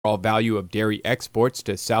Overall value of dairy exports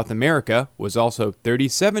to South America was also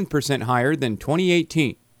 37% higher than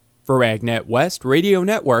 2018. For AgNet West Radio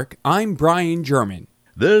Network, I'm Brian German.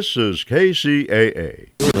 This is KCAA.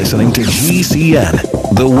 Listening to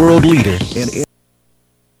GCN, the world leader in...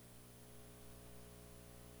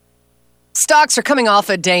 Stocks are coming off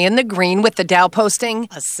a day in the green with the Dow posting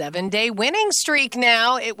a 7-day winning streak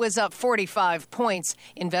now. It was up 45 points.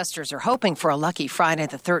 Investors are hoping for a lucky Friday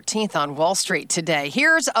the 13th on Wall Street today.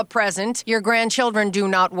 Here's a present your grandchildren do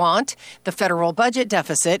not want. The federal budget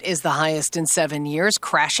deficit is the highest in 7 years,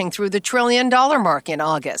 crashing through the $1 trillion mark in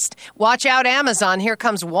August. Watch out, Amazon. Here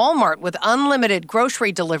comes Walmart with unlimited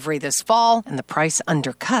grocery delivery this fall, and the price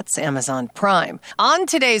undercuts Amazon Prime. On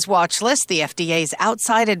today's watch list, the FDA's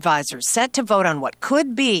outside advisors set to vote on what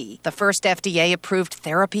could be the first FDA-approved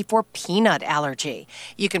therapy for peanut allergy.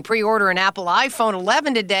 You can pre-order an Apple iPhone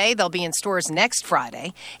 11 today. They'll be in stores next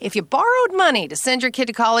Friday. If you borrowed money to send your kid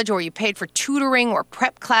to college, or you paid for tutoring or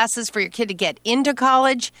prep classes for your kid to get into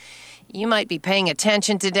college, you might be paying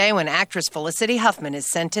attention today when actress Felicity Huffman is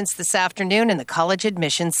sentenced this afternoon in the college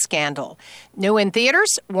admissions scandal. New in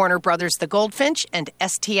theaters, Warner Brothers' The Goldfinch and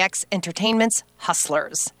STX Entertainment's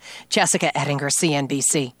Hustlers. Jessica Ettinger,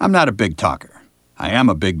 CNBC. I'm not a big talker. I am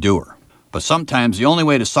a big doer. But sometimes the only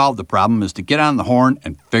way to solve the problem is to get on the horn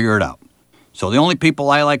and figure it out. So the only people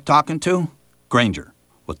I like talking to? Grainger.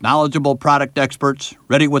 With knowledgeable product experts,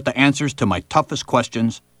 ready with the answers to my toughest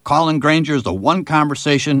questions, calling Grainger is the one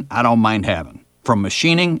conversation I don't mind having. From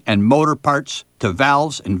machining and motor parts to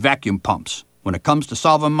valves and vacuum pumps. When it comes to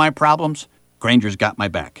solving my problems, Grainger's got my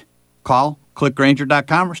back. Call, click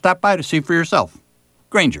Grainger.com, or stop by to see for yourself.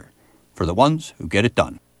 Grainger, for the ones who get it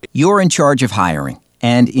done. You're in charge of hiring,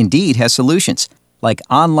 and Indeed has solutions, like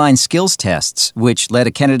online skills tests, which let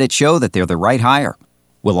a candidate show that they're the right hire.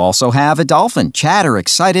 We'll also have a dolphin chatter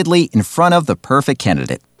excitedly in front of the perfect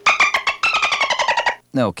candidate.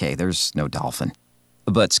 Okay, there's no dolphin.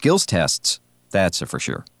 But skills tests, that's a for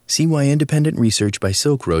sure. See why independent research by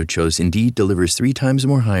Silk Road shows Indeed delivers 3 times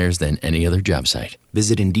more hires than any other job site.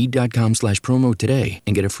 Visit Indeed.com/promo today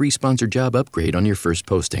and get a free sponsored job upgrade on your first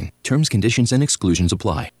posting. Terms, conditions, and exclusions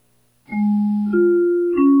apply.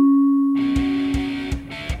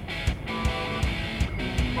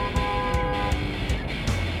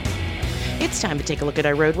 It's time to take a look at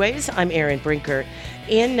our roadways. I'm Erin Brinker.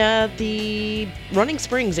 In the Running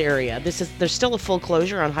Springs area, there's still a full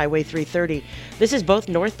closure on Highway 330. This is both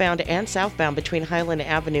northbound and southbound between Highland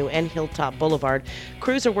Avenue and Hilltop Boulevard.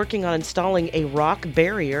 Crews are working on installing a rock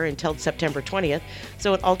barrier until September 20th.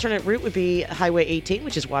 So an alternate route would be Highway 18,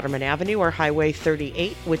 which is Waterman Avenue, or Highway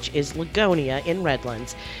 38, which is Lagonia in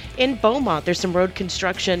Redlands. In Beaumont, there's some road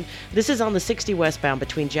construction. This is on the 60 westbound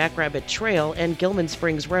between Jackrabbit Trail and Gilman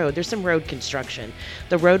Springs Road. There's some road construction.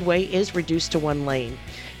 The roadway is reduced to 1 lane.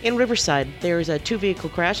 In Riverside, there's a 2-vehicle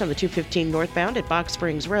crash on the 215 northbound at Box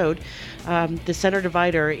Springs Road. The center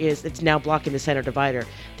divider it's now blocking the center divider.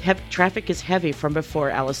 Traffic is heavy from before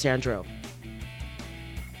Alessandro.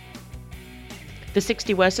 The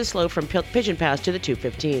 60 west is slow from Pigeon Pass to the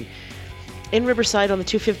 215. In Riverside on the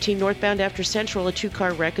 215 northbound after Central, a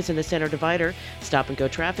 2-car wreck is in the center divider. Stop-and-go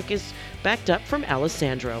traffic is backed up from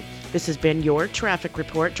Alessandro. This has been your traffic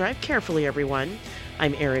report. Drive carefully, everyone.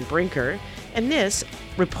 I'm Erin Brinker, and this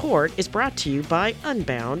report is brought to you by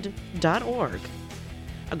Unbound.org.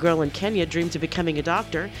 A girl in Kenya dreams of becoming a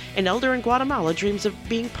doctor. An elder in Guatemala dreams of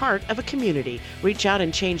being part of a community. Reach out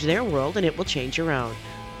and change their world, and it will change your own.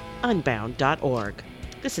 Unbound.org.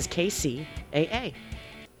 This is KCAA.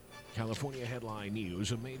 California headline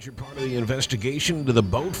news. A major part of the investigation into the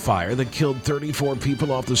boat fire that killed 34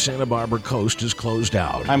 people off the Santa Barbara coast is closed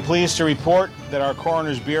out. I'm pleased to report that our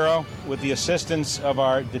Coroner's Bureau, with the assistance of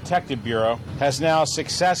our Detective Bureau, has now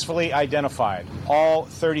successfully identified all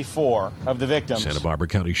 34 of the victims. Santa Barbara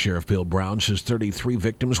County Sheriff Bill Brown says 33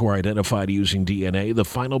 victims were identified using DNA. The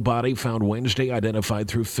final body found Wednesday identified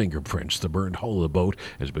through fingerprints. The burned hull of the boat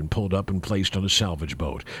has been pulled up and placed on a salvage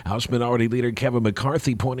boat. House Minority Leader Kevin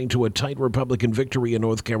McCarthy pointing to a tight Republican victory in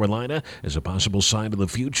North Carolina as a possible sign of the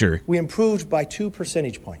future. We improved by 2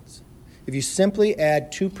 percentage points. If you simply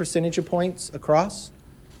add 2 percentage points across,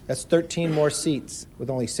 that's 13 more seats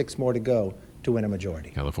with only 6 more to go to win a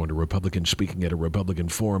majority. California Republicans speaking at a Republican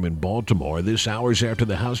forum in Baltimore. This hours after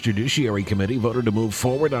the House Judiciary Committee voted to move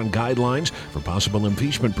forward on guidelines for possible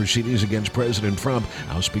impeachment proceedings against President Trump.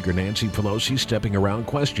 House Speaker Nancy Pelosi stepping around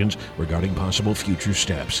questions regarding possible future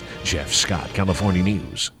steps. Jeff Scott, California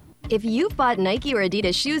News. If you've bought Nike or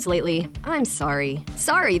Adidas shoes lately, I'm sorry.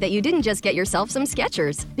 Sorry that you didn't just get yourself some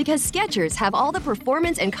Skechers. Because Skechers have all the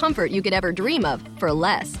performance and comfort you could ever dream of for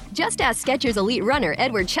less. Just ask Skechers elite runner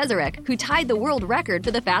Edward Cheserek, who tied the world record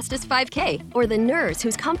for the fastest 5K. Or the nurse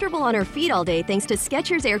who's comfortable on her feet all day thanks to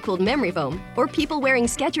Skechers air-cooled memory foam. Or people wearing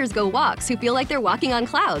Skechers Go Walks who feel like they're walking on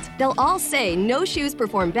clouds. They'll all say no shoes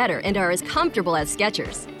perform better and are as comfortable as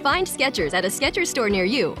Skechers. Find Skechers at a Skechers store near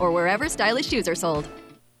you or wherever stylish shoes are sold.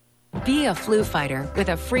 Be a flu fighter with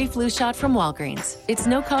a free flu shot from Walgreens. It's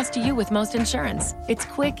no cost to you with most insurance. It's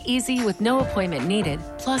quick, easy, with no appointment needed.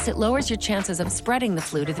 Plus, it lowers your chances of spreading the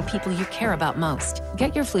flu to the people you care about most.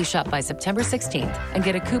 Get your flu shot by September 16th and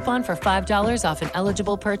get a coupon for $5 off an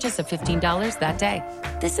eligible purchase of $15 that day.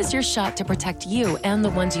 This is your shot to protect you and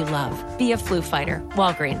the ones you love. Be a flu fighter.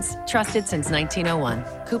 Walgreens. Trusted since 1901.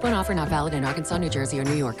 Coupon offer not valid in Arkansas, New Jersey, or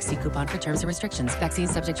New York. See coupon for terms and restrictions.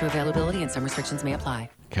 Vaccines subject to availability and some restrictions may apply.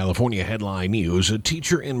 California headline news. A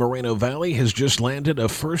teacher in Moreno Valley has just landed a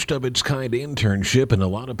first-of-its-kind internship, and a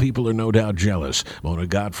lot of people are no doubt jealous. Mona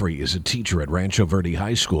Godfrey is a teacher at Rancho Verde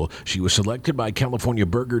High School. She was selected by California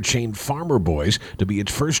burger chain Farmer Boys to be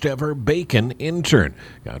its first-ever bacon intern.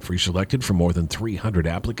 Godfrey selected from more than 300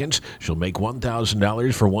 applicants. She'll make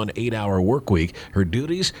 $1,000 for one 8-hour work week. Her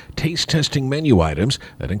duties, taste-testing menu items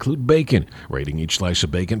that include bacon, rating each slice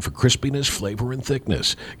of bacon for crispiness, flavor, and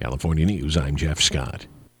thickness. California News, I'm Jeff Scott.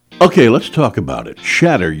 Okay, let's talk about it.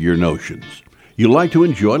 Shatter your notions. You like to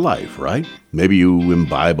enjoy life, right? Maybe you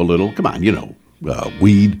imbibe a little. Come on,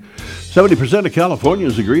 weed. 70% of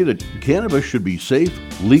Californians agree that cannabis should be safe,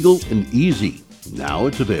 legal, and easy. Now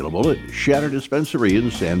it's available at Shatter Dispensary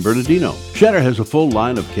in San Bernardino. Shatter has a full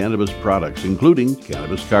line of cannabis products, including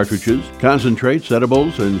cannabis cartridges, concentrates,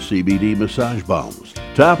 edibles, and CBD massage bombs.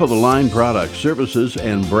 Top-of-the-line products, services,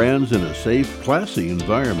 and brands in a safe, classy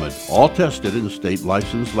environment, all tested in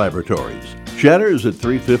state-licensed laboratories. Shatter is at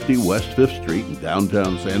 350 West 5th Street in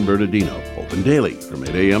downtown San Bernardino. Open daily from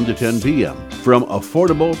 8 a.m. to 10 p.m. From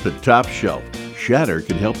affordable to top shelf, Shatter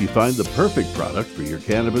can help you find the perfect product for your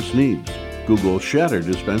cannabis needs. Google Shatter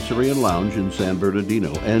Dispensary and Lounge in San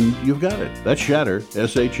Bernardino, and you've got it. That's Shatter,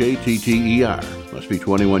 Shatter. Must be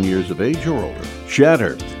 21 years of age or older.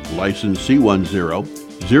 Shatter, license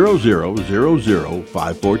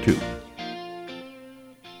C10000542.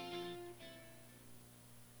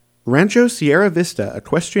 Rancho Sierra Vista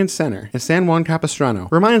Equestrian Center in San Juan Capistrano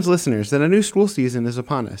reminds listeners that a new school season is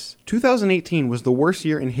upon us. 2018 was the worst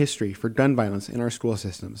year in history for gun violence in our school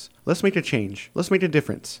systems. Let's make a change. Let's make a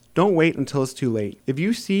difference. Don't wait until it's too late. If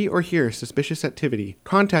you see or hear suspicious activity,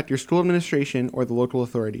 contact your school administration or the local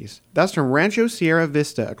authorities. That's from Rancho Sierra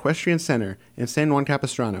Vista Equestrian Center in San Juan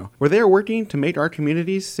Capistrano, where they are working to make our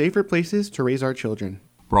communities safer places to raise our children.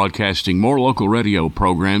 Broadcasting more local radio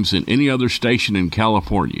programs than any other station in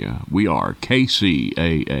California, we are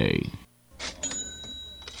KCAA.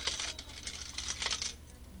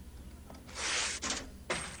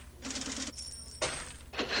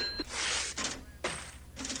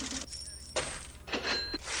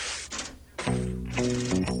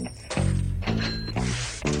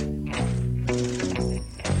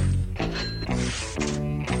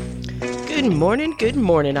 Good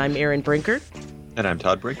morning. I'm Erin Brinker. And I'm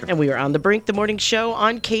Todd Brinker. And we are on The Brink, the morning show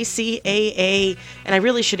on KCAA. And I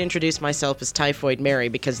really should introduce myself as Typhoid Mary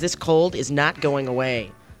because this cold is not going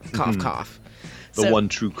away. Cough, cough. The one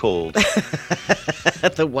true cold.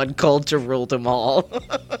 The one cold to rule them all.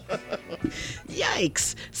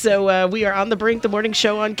 Yikes. So we are on The Brink, the morning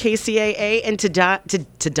show on KCAA. And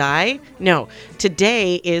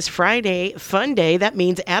today is Friday Fun Day. That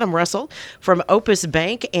means Adam Russell from Opus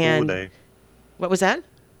Bank and... Today. What was that?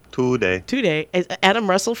 Today. Adam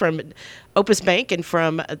Russell from Opus Bank and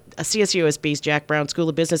from CSUSB's Jack Brown School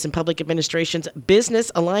of Business and Public Administration's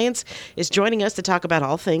Business Alliance is joining us to talk about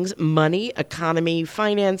all things money, economy,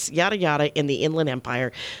 finance, yada, yada in the Inland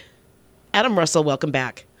Empire. Adam Russell, welcome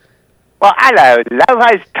back. Well, hello,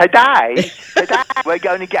 love. Today we're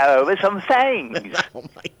going to go over some things. Oh,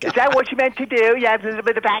 my God. Is that what you meant to do? You have a little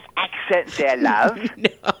bit of back accent there, love.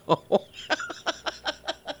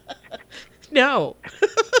 No.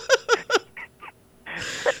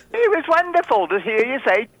 It was wonderful to hear you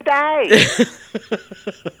say today.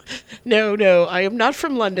 No, I am not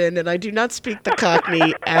from London, and I do not speak the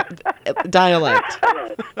Cockney dialect.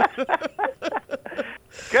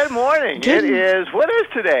 Good morning. It is, what is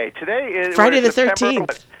today? Today is Friday the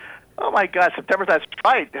 13th. Oh, my God, September, that's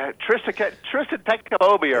right.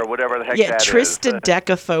 Tristidecaphobia or whatever the heck that is.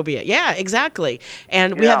 Tristidecaphobia. Yeah, exactly.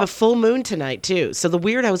 And we have a full moon tonight, too. So the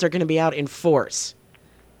weirdos are going to be out in force.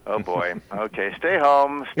 Oh boy. Okay, stay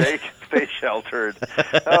home. Stay sheltered.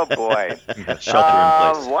 Oh boy. Shelter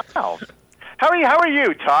in place. Wow. How are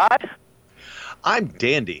you, Todd? I'm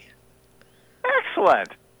dandy. Excellent.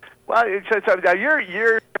 Well, so now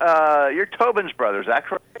you're Tobin's brother, is that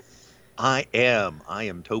correct? I am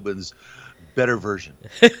Tobin's better version.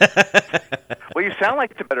 Well, you sound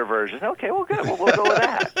like the better version. Okay, well, good. We'll go with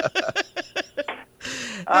that.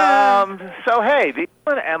 So, hey, the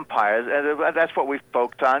Inland Empire, that's what we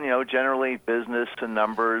focused on, generally business and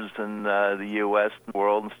numbers and the U.S. and the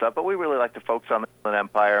world and stuff, but we really like to focus on the Inland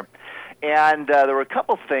Empire. And there were a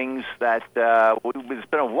couple things that it's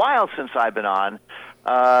been a while since I've been on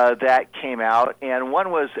that came out, and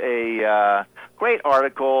one was a great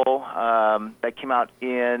article that came out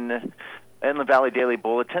in the Valley Daily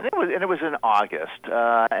Bulletin. It was in August,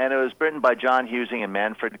 and it was written by John Husing and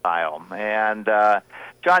Manfred Kyle. And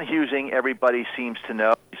John Husing, everybody seems to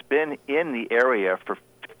know, he's been in the area for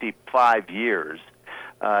 55 years,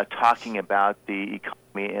 talking about the economy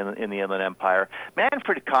in the Inland Empire.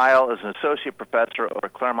 Manfred Kyle is an associate professor over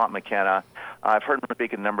at Claremont McKenna. I've heard him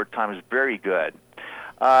speak a number of times. Very good.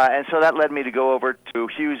 And so that led me to go over to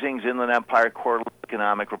Husing's Inland Empire Quarterly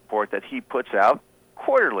Economic Report that he puts out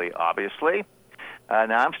quarterly, obviously.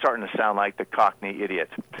 Now I'm starting to sound like the Cockney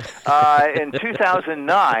idiot. In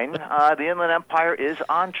 2009, the Inland Empire is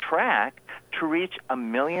on track to reach 1.5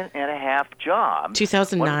 million jobs.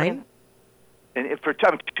 2009? And for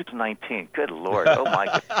 2019. Good Lord. Oh, my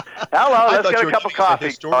God. Hello, let's get a cup of coffee.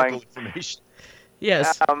 Historical information.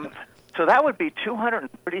 Yes. So that would be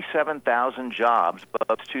 237,000 jobs,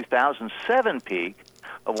 but 2007 peak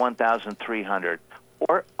of 1,300,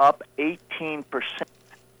 or up 18%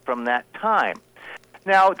 from that time.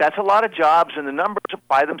 Now, that's a lot of jobs, and the numbers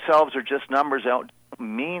by themselves are just numbers. They don't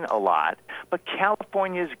mean a lot. But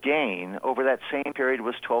California's gain over that same period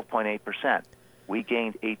was 12.8%. We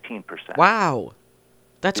gained 18%. Wow.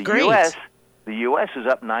 That's great. The U.S. is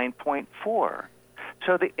up 9.4%.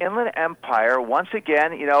 So the Inland Empire, once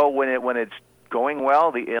again, when it's going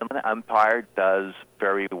well, the Inland Empire does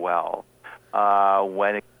very well.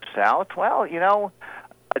 When it's south, well,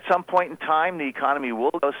 at some point in time, the economy will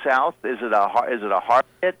go south. Is it a hard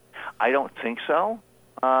hit? I don't think so.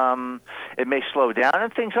 It may slow down,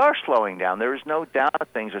 and things are slowing down. There is no doubt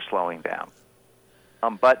that things are slowing down.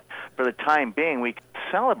 But for the time being, we can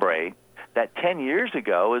celebrate that 10 years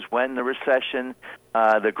ago is when the recession,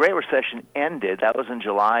 the Great Recession ended. That was in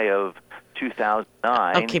July of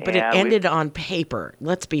 2009. Okay, but it ended on paper.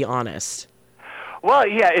 Let's be honest. Well,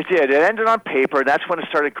 yeah, it did. It ended on paper, and that's when it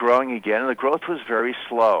started growing again, and the growth was very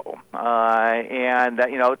slow.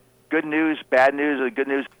 Good news, bad news. The good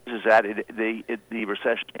news is that the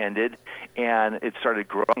recession ended, and it started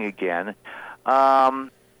growing again.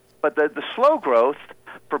 But the slow growth,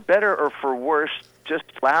 for better or for worse, just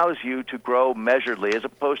allows you to grow measuredly, as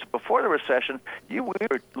opposed to before the recession, we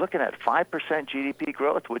were looking at 5% GDP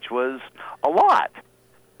growth, which was a lot.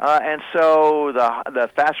 And so the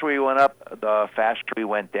faster we went up, the faster we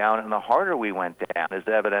went down, and the harder we went down, as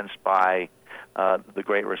evidenced by the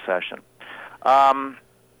Great Recession. The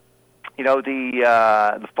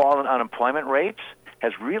fall in unemployment rates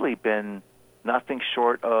has really been nothing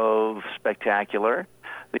short of spectacular.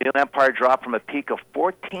 The Inland Empire dropped from a peak of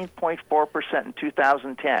 14.4% in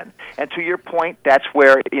 2010. And to your point, that's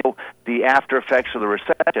where the after effects of the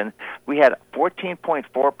recession, we had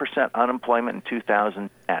 14.4% unemployment in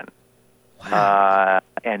 2010. Wow.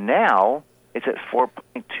 And now it's at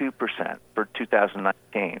 4.2% for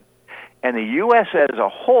 2019. And the U.S. as a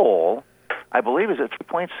whole, I believe, is at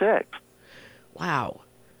 3.6%. Wow.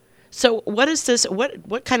 So what is this?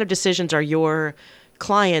 What kind of decisions are your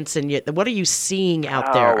clients and what are you seeing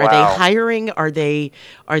out there? Are they hiring? Are they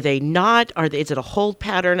not? Is it a hold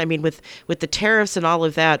pattern? I mean, with the tariffs and all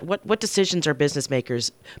of that, what decisions are business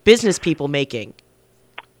people making?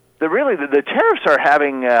 The tariffs are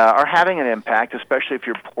having an impact, especially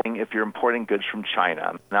if you're importing goods from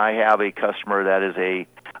China. Now, I have a customer that is a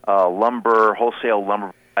wholesale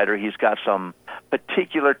lumber provider. He's got some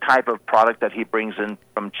particular type of product that he brings in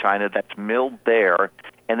from China that's milled there,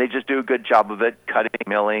 and they just do a good job of it, cutting,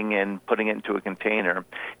 milling, and putting it into a container.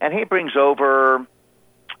 And he brings over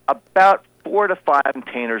about 4 to 5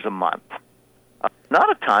 containers a month. Not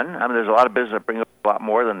a ton. I mean, there's a lot of business that bring up a lot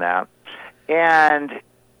more than that. And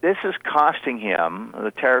this is costing him,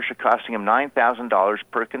 the tariffs are costing him $9,000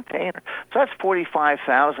 per container. So that's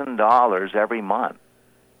 $45,000 every month.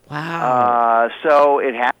 Wow. So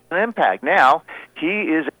it has an impact. Now, he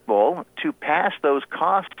is able to pass those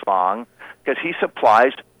costs along because he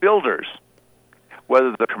supplies builders,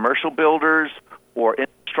 whether they're commercial builders or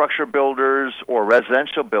infrastructure builders or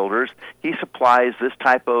residential builders. He supplies this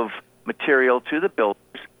type of material to the builders.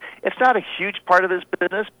 It's not a huge part of his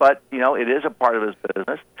business, but, it is a part of his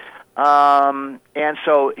business. And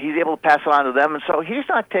so he's able to pass it on to them. And so he's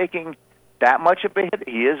not taking that much of a hit.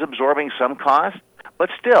 He is absorbing some cost. But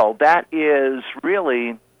still, that is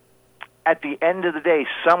really, at the end of the day,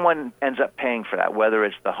 someone ends up paying for that, whether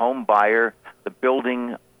it's the home buyer, the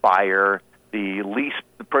building buyer, the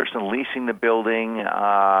person leasing the building,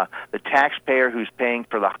 the taxpayer who's paying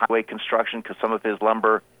for the highway construction because some of his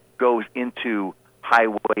lumber goes into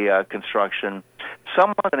highway construction.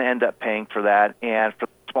 Someone's going to end up paying for that, and for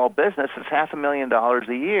the small business, it's $500,000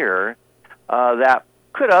 a year that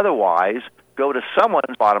could otherwise go to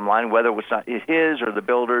someone's bottom line, whether it's not his or the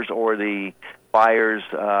builder's or the buyer's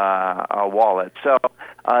wallet. So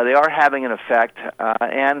they are having an effect,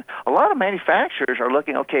 and a lot of manufacturers are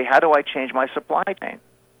looking, okay, how do I change my supply chain?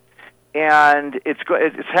 And it's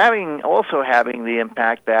also having the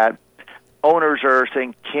impact that owners are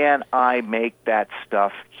saying, can I make that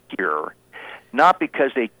stuff here? Not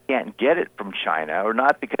because they can't get it from China or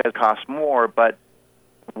not because it costs more, but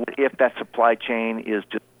if that supply chain is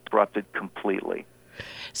disrupted completely.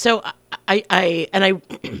 So I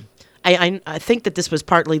think that this was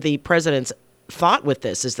partly the president's thought with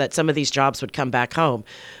this, is that some of these jobs would come back home,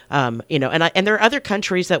 and there are other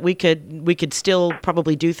countries that we could still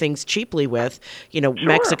probably do things cheaply with, Sure.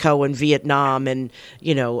 Mexico and Vietnam and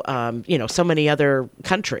so many other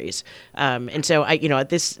countries, and so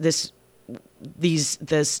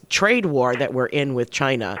this trade war that we're in with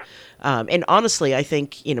China, and honestly, I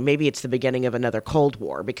think maybe it's the beginning of another Cold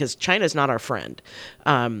War because China's not our friend.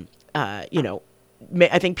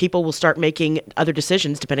 I think people will start making other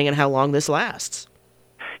decisions depending on how long this lasts.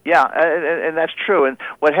 Yeah, and that's true. And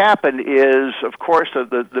what happened is, of course,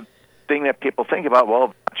 the thing that people think about,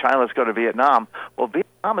 well, China, let's go to Vietnam. Well,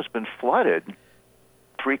 Vietnam has been flooded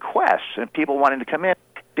with requests and people wanting to come in.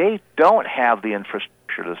 They don't have the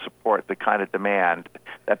infrastructure to support the kind of demand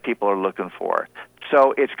that people are looking for.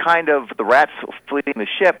 So it's kind of the rats fleeing the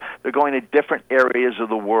ship. They're going to different areas of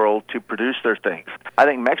the world to produce their things. I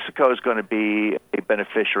think Mexico is going to be a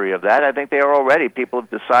beneficiary of that. I think they are already. People have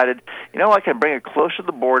decided, I can bring it close to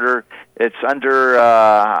the border. It's under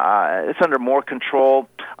more control.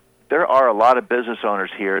 There are a lot of business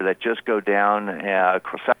owners here that just go down down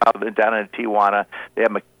in Tijuana. They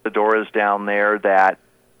have maquiladoras down there that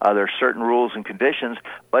there are certain rules and conditions,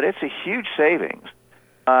 but it's a huge savings.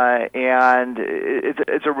 And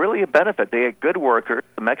it's really a benefit. They get good workers.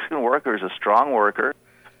 The Mexican worker is a strong worker,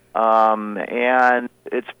 and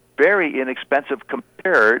it's very inexpensive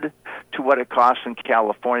compared to what it costs in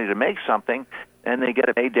California to make something, and they get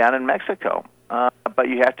it made down in Mexico. But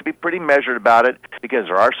you have to be pretty measured about it because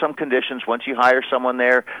there are some conditions. Once you hire someone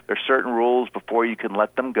there, there's certain rules before you can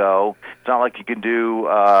let them go. It's not like you can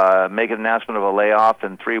make an announcement of a layoff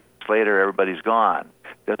and 3 weeks later everybody's gone.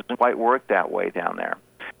 It doesn't quite work that way down there.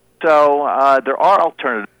 So there are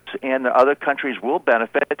alternatives, and the other countries will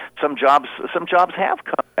benefit. Some jobs have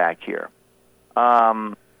come back here,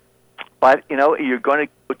 but you're going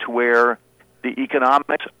to go to where the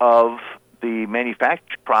economics of the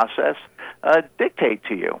manufacturing process dictate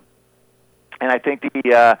to you. And I think in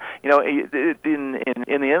the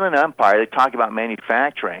Inland Empire they talk about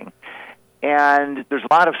manufacturing, and there's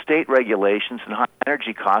a lot of state regulations and high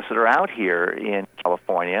energy costs that are out here in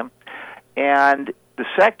California, and the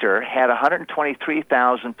sector had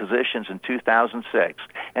 123,000 positions in 2006,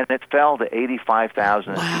 and it fell to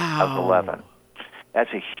 85,000 in 2011. That's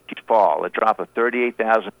a huge fall, a drop of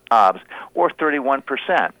 38,000 jobs, or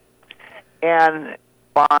 31%. And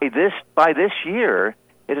by this year,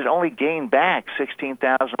 it had only gained back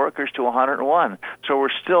 16,000 workers to 101. So we're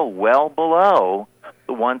still well below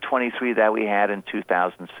the 123 that we had in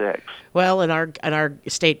 2006. Well, and our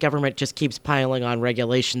state government just keeps piling on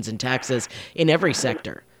regulations and taxes in every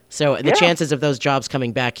sector. So the chances of those jobs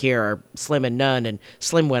coming back here are slim and none, and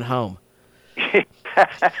Slim went home. He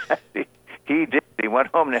did. He went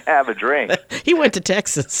home to have a drink. He went to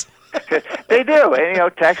Texas. They do,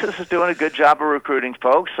 and Texas is doing a good job of recruiting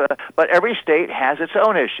folks. But every state has its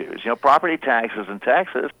own issues. Property taxes in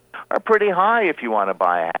Texas are pretty high if you want to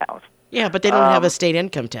buy a house. Yeah, but they don't have a state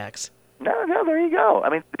income tax. No, there you go. I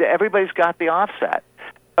mean, everybody's got the offset.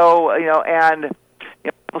 So and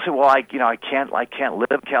people say, well, I can't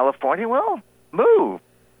live in California. Well, move.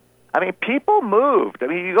 I mean, people moved. I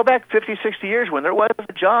mean, you go back 50, 60 years when there was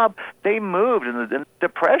a job, they moved. In the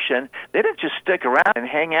Depression, they didn't just stick around and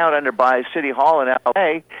hang out by City Hall in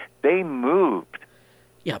L.A. They moved.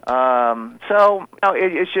 Yep. So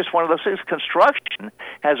it's just one of those things. Construction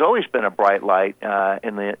has always been a bright light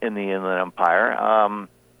in the Inland Empire.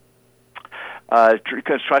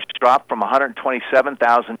 Construction dropped from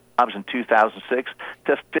 127,000 jobs in 2006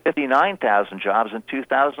 to 59,000 jobs in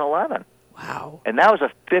 2011. Wow. And that was a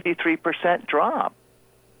 53% drop.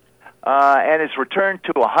 And it's returned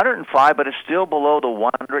to 105, but it's still below the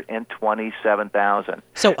 127,000.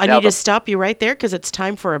 So I need to stop you right there because it's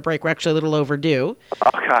time for a break. We're actually a little overdue. Oh,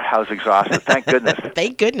 God, I was exhausted. Thank goodness.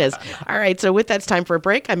 Thank goodness. All right, so with that, it's time for a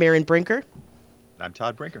break. I'm Aaron Brinker. I'm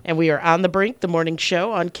Todd Brinker. And we are On the Brink, the morning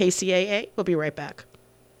show on KCAA. We'll be right back.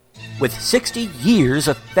 With 60 years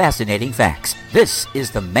of fascinating facts, this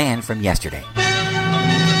is the man from yesterday.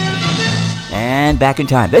 And back in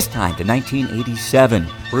time, this time to 1987.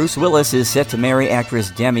 Bruce Willis is set to marry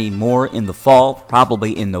actress Demi Moore in the fall,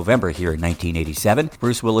 probably in November here in 1987.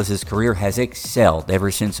 Bruce Willis's career has excelled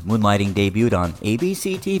ever since Moonlighting debuted on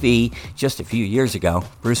ABC TV just a few years ago.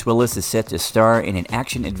 Bruce Willis is set to star in an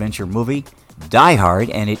action-adventure movie, Die Hard,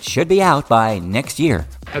 and it should be out by next year.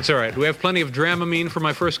 That's all right. We have plenty of Dramamine for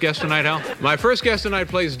my first guest tonight, Hal. My first guest tonight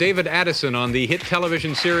plays David Addison on the hit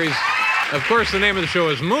television series. Of course, the name of the show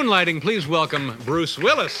is Moonlighting. Please welcome Bruce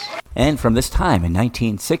Willis. And from this time in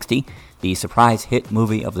 1960, the surprise hit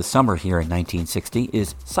movie of the summer here in 1960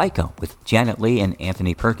 is Psycho with Janet Leigh and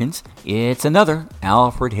Anthony Perkins. It's another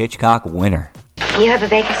Alfred Hitchcock winner. You have a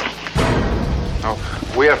vacancy? Oh,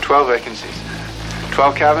 we have 12 vacancies.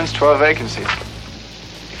 12 cabins, 12 vacancies.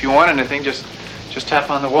 If you want anything, just tap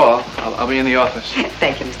on the wall. I'll be in the office.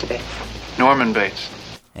 Thank you, Mr. Bates. Norman Bates.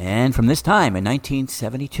 And from this time in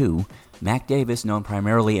 1972, Mac Davis, known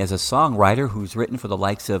primarily as a songwriter who's written for the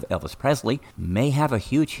likes of Elvis Presley, may have a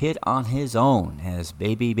huge hit on his own, as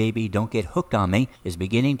Baby, Baby, Don't Get Hooked on Me is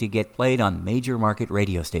beginning to get played on major market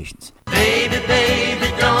radio stations. Baby,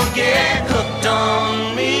 baby, don't get hooked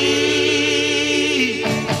on me.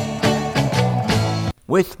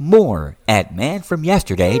 With more at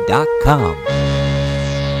manfromyesterday.com.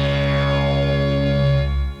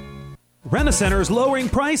 Rent-A-Center is lowering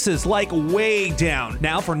prices like way down.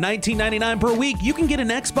 Now for $19.99 per week, you can get an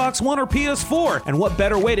Xbox One or PS4. And what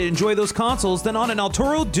better way to enjoy those consoles than on an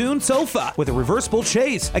Altoro Dune sofa with a reversible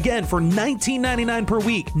chase? Again, for $19.99 per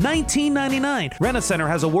week. $19.99. Rent-A-Center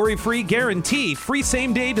has a worry-free guarantee, free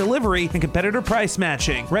same-day delivery, and competitor price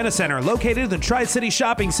matching. Rent-A-Center, located in the Tri-City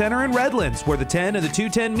Shopping Center in Redlands, where the 10 and the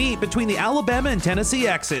 210 meet between the Alabama and Tennessee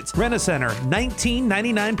exits. Rent-A-Center,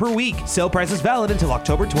 $19.99 per week. Sale price is valid until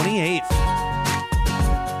October 28th.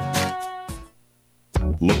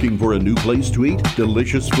 Looking for a new place to eat?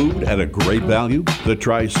 Delicious food at a great value? The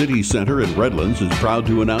Tri-City Center in Redlands is proud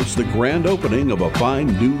to announce the grand opening of a fine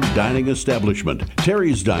new dining establishment.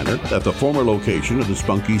 Terry's Diner, at the former location of the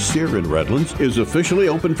Spunky Steer in Redlands, is officially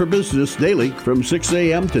open for business daily from 6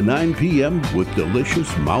 a.m. to 9 p.m. with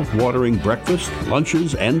delicious, mouth-watering breakfast,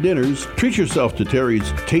 lunches, and dinners. Treat yourself to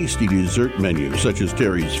Terry's tasty dessert menu, such as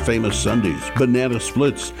Terry's famous sundaes, banana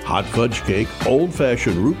splits, hot fudge cake,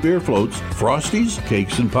 old-fashioned root beer floats, Frosties,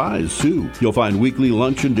 cakes, and pies, too. You'll find weekly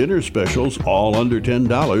lunch and dinner specials all under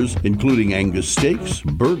 $10, including Angus steaks,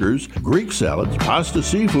 burgers, Greek salads, pasta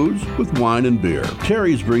seafoods with wine and beer.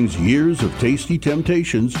 Terry's brings years of tasty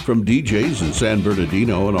temptations from DJs in San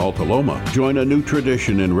Bernardino and Altaloma. Join a new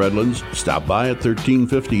tradition in Redlands. Stop by at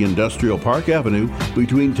 1350 Industrial Park Avenue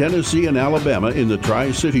between Tennessee and Alabama in the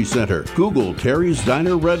Tri-City Center. Google Terry's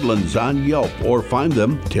Diner Redlands on Yelp or find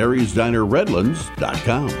them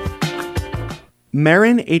terrysdinerredlands.com.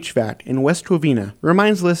 Marin HVAC in West Covina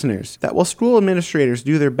reminds listeners that while school administrators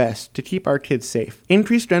do their best to keep our kids safe,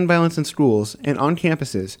 increased gun violence in schools and on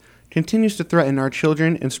campuses continues to threaten our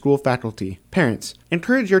children and school faculty. Parents,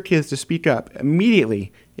 encourage your kids to speak up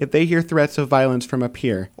immediately if they hear threats of violence from a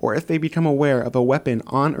peer or if they become aware of a weapon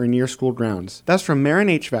on or near school grounds. That's from Marin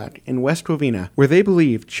HVAC in West Covina, where they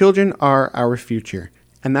believe children are our future,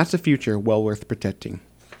 and that's a future well worth protecting.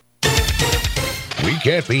 We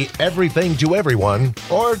can't be everything to everyone,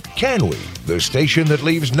 or can we? The station that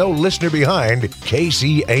leaves no listener behind,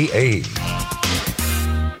 KCAA.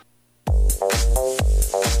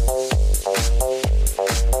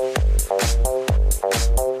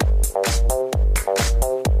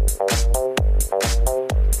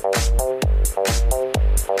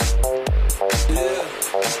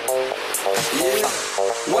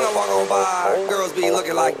 When I walk on by, girls be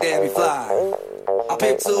looking like Debbie Fly. I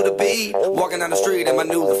pimp to the beat, walking down the street and my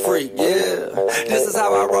new the freak, yeah. This is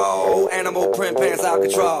how I roll, animal print pants out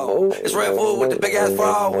control. It's Red Bull with the big ass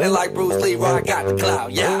bra, and like Bruce Lee, I got the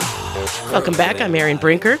clout, yeah. Welcome back, I'm Aaron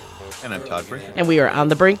Brinker. And I'm Todd Brinker. And we are on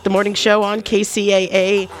the Brink, the morning show on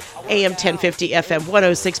KCAA, AM 1050, FM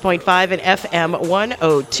 106.5, and FM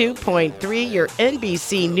 102.3, your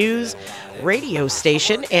NBC News radio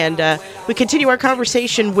station. And we continue our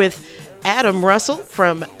conversation with Adam Russell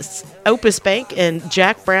from Opus Bank and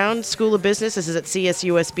Jack Brown School of Business. This is at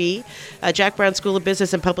CSUSB. Jack Brown School of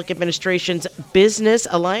Business and Public Administration's Business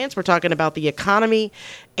Alliance. We're talking about the economy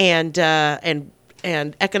and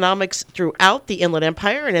economics throughout the Inland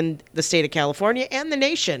Empire and in the state of California and the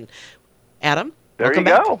nation. Adam? There you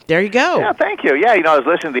back. go. There you go. Yeah, thank you. Yeah, I was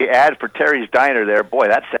listening to the ad for Terry's Diner there. Boy,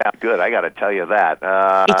 that sounds good. I got to tell you that.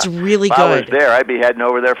 It's really if good. I was there, I'd be heading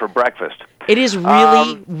over there for breakfast. It is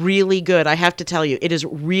really, really good. I have to tell you, it is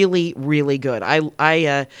really, really good.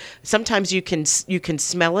 I sometimes you can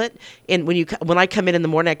smell it, and when I come in the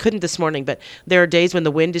morning, I couldn't this morning, but there are days when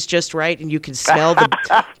the wind is just right, and you can smell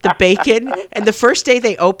the bacon. And the first day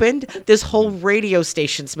they opened, this whole radio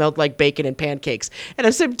station smelled like bacon and pancakes. And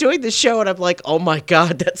as I'm doing the show, and I'm like, oh my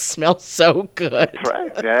God, that smells so good. That's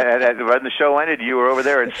right. And when the show ended, you were over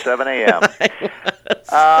there at 7 a.m.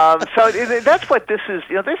 So that's what this is.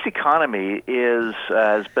 This economy has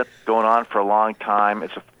been going on for a long time.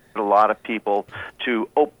 It's afforded a lot of people to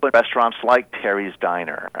open restaurants like Terry's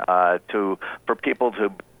Diner, for people to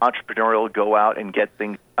entrepreneurial go out and get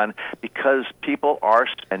things done because people are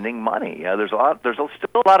spending money. There's still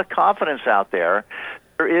a lot of confidence out there.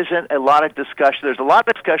 There isn't a lot of discussion. There's a lot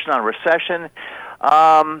of discussion on recession.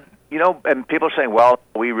 And people are saying, well,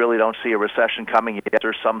 we really don't see a recession coming yet.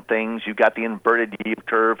 There's some things. You've got the inverted yield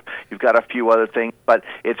curve. You've got a few other things, but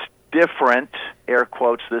it's different, air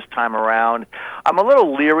quotes, this time around. I'm a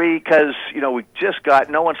little leery because, no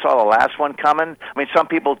one saw the last one coming. I mean, some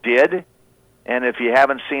people did. And if you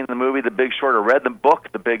haven't seen the movie The Big Short or read the book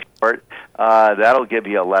The Big Short, that'll give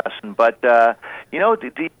you a lesson. But, the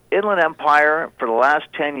Inland Empire for the last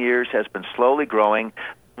 10 years has been slowly growing.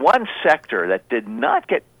 One sector that did not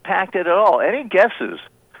get impacted at all. Any guesses?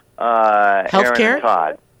 Healthcare? Aaron and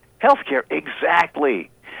Todd. Healthcare, exactly.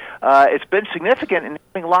 It's been significant in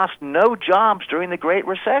having lost no jobs during the Great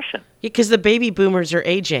Recession. Because the baby boomers are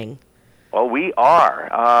aging. Well, we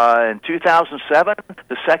are. In 2007,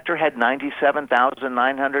 the sector had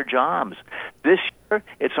 97,900 jobs. This year,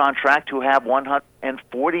 it's on track to have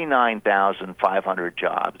 149,500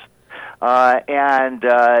 jobs.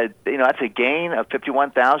 That's a gain of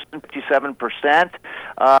 51,000, 57%.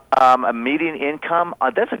 A median income,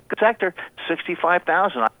 that's a good sector,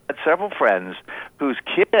 65,000. I had several friends whose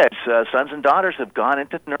kids, sons and daughters, have gone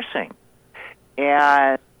into nursing.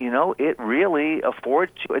 And, it really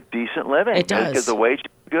affords you a decent living. It does. Because the wage is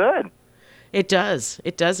good. It does.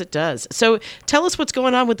 So tell us what's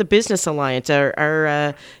going on with the Business Alliance.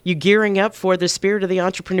 Are you gearing up for the Spirit of the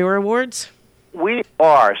Entrepreneur Awards? We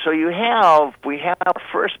are. So we have our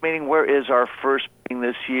first meeting. Where is our first meeting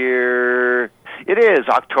this year? It is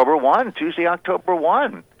October 1, Tuesday, October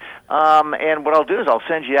 1. And what I'll do is I'll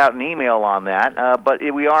send you out an email on that. But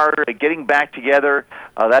we are getting back together.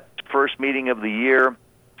 That's the first meeting of the year.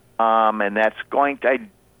 And that's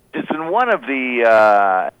it's in one of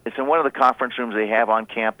the conference rooms they have on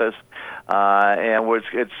campus.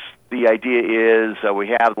 The idea is we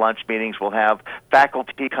have lunch meetings. We'll have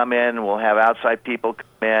faculty come in. We'll have outside people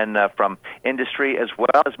come in from industry as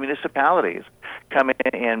well as municipalities come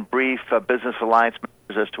in and brief Business Alliance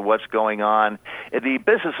members as to what's going on. The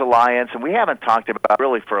Business Alliance, and we haven't talked about it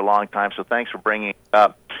really for a long time, so thanks for bringing it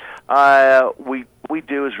up. We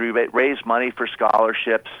do is raise money for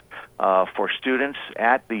scholarships for students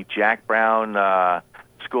at the Jack Brown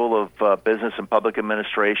School of Business and Public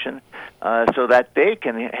Administration, so that they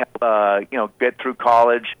can help, get through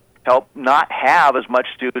college, help not have as much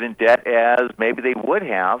student debt as maybe they would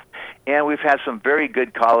have. And we've had some very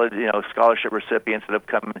good college, scholarship recipients that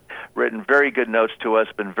have written very good notes to us,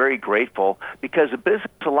 been very grateful, because the Business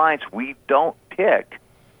Alliance, we don't pick.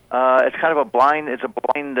 It's kind of a blind there's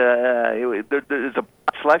a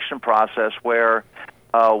selection process where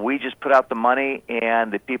we just put out the money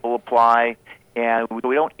and the people apply. And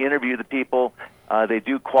we don't interview the people. They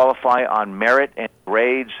do qualify on merit and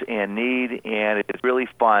grades and need, and it's really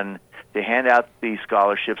fun to hand out these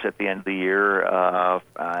scholarships at the end of the year.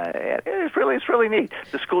 It's really neat.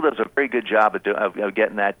 The school does a very good job of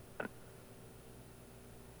getting that done.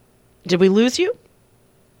 Did we lose you?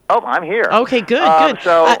 Oh, I'm here. Okay, good.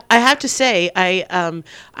 So I have to say, I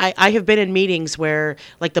have been in meetings where,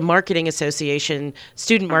 like, the marketing association,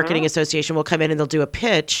 student marketing association, will come in and they'll do a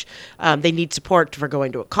pitch. They need support for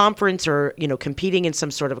going to a conference or competing in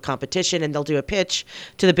some sort of a competition, and they'll do a pitch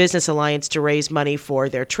to the Business Alliance to raise money for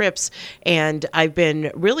their trips. And I've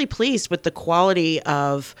been really pleased with the quality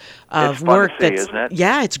of it's work. Fun to see, isn't it?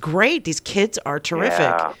 Yeah, it's great. These kids are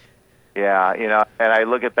terrific. Yeah, And I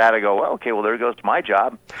look at that, I go, well, okay, well, there goes my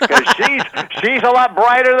job. Because she's a lot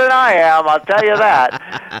brighter than I am, I'll tell you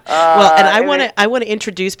that. Well, and I want to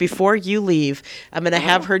introduce, before you leave, I'm going to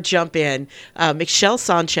have her jump in. Michelle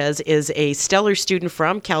Sanchez is a stellar student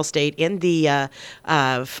from Cal State in the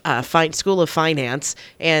School of Finance.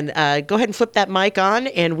 And go ahead and flip that mic on,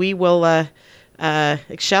 and we will,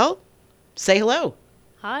 Michelle, say hello.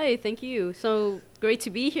 Hi, thank you. So great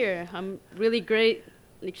to be here. I'm really great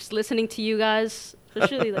just listening to you guys,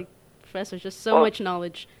 especially like professors, just so much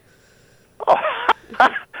knowledge. Oh.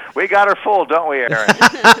 We got her full, don't we, Aaron?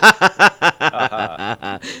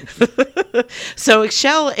 So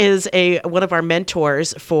Excel is one of our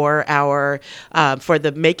mentors for for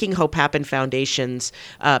the Making Hope Happen Foundation's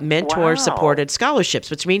mentor-supported scholarships,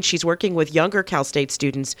 which means she's working with younger Cal State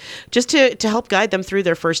students just to help guide them through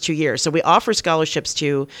their first 2 years. So we offer scholarships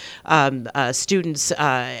to students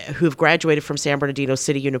who have graduated from San Bernardino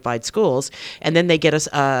City Unified Schools, and then they get us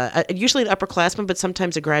usually an upperclassman, but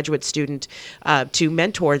sometimes a graduate student to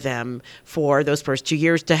mentor them for those first 2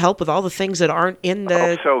 years to help with all the things that aren't in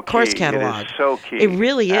the course catalog. It is so key. It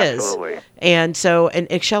really Absolutely. is. And so, and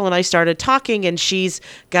Excel and I started talking, and she's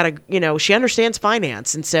got she understands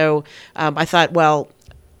finance. And so I thought, well,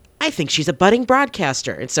 I think she's a budding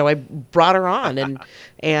broadcaster. And so I brought her on,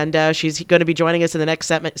 and she's going to be joining us in the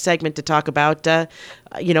next segment to talk about, her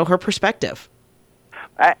perspective.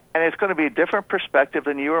 And it's going to be a different perspective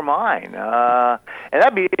than you or mine. And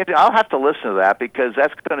I'll have to listen to that, because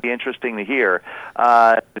that's going to be interesting to hear,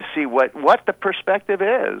 to see what the perspective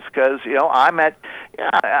is. Because, I'm at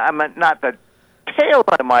not the tail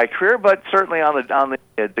end of my career, but certainly on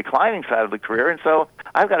the declining side of the career. And so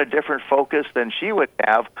I've got a different focus than she would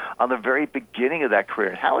have on the very beginning of that career.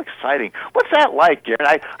 And how exciting. What's that like, Garen?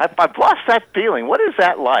 I've lost that feeling. What is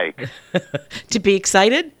that like? To be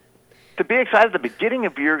excited? To be excited at the beginning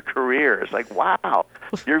of your career. It's like, wow,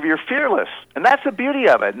 you're fearless, and that's the beauty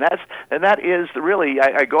of it. And that is really,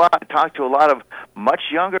 I go out and talk to a lot of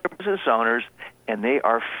much younger business owners, and they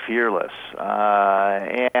are fearless.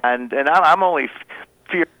 And I'm only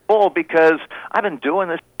fearful because I've been doing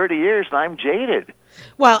this 30 years, and I'm jaded.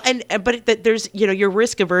 Well, but there's, your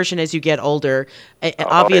risk aversion as you get older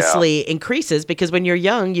obviously increases, because when you're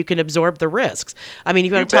young, you can absorb the risks. I mean,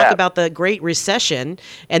 you want to talk about the Great Recession,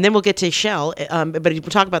 and then we'll get to Shell, but if we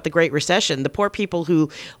talk about the Great Recession, the poor people who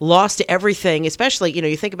lost everything, especially,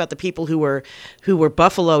 you think about the people who were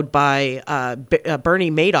buffaloed by Bernie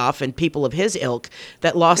Madoff and people of his ilk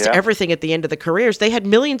that lost everything at the end of the careers. They had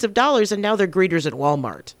millions of dollars, and now they're greeters at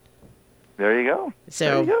Walmart. There you go.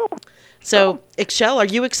 So, Excel, are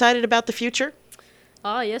you excited about the future?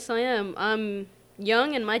 Yes, I am. I'm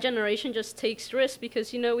young, and my generation just takes risks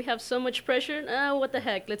because, we have so much pressure. What the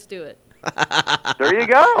heck? Let's do it. There you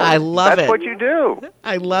go. I love it. That's what you do.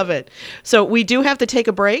 I love it. So we do have to take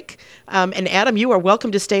a break. And Adam, you are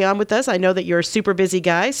welcome to stay on with us. I know that you're a super busy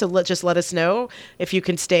guy, so let us know if you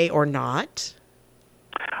can stay or not.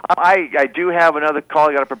 I do have another call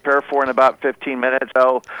I got to prepare for in about 15 minutes,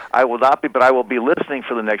 so I will not be, but I will be listening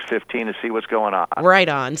for the next 15 to see what's going on. Right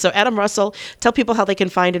on. So Adam Russell, tell people how they can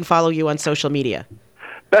find and follow you on social media.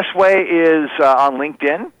 Best way is on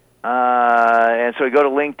LinkedIn. And so you go to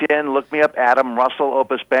LinkedIn, look me up, Adam Russell,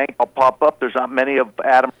 Opus Bank. I'll pop up. There's not many of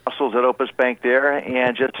Adam Russells at Opus Bank there.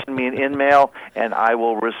 And just send me an email, and I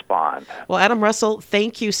will respond. Well, Adam Russell,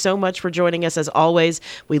 thank you so much for joining us as always.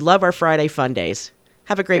 We love our Friday Fun Days.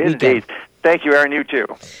 Have a great weekend. Indeed. Thank you, Aaron. You too.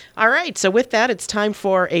 All right. So with that, it's time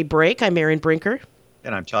for a break. I'm Aaron Brinker.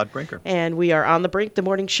 And I'm Todd Brinker. And we are on The Brink, the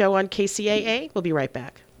morning show on KCAA. We'll be right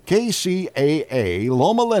back. KCAA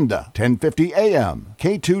Loma Linda, 1050 AM,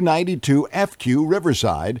 K292FQ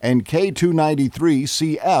Riverside, and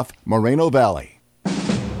K293CF Moreno Valley.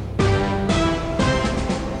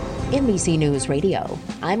 NBC News Radio,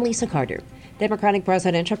 I'm Lisa Carter. Democratic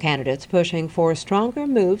presidential candidates pushing for stronger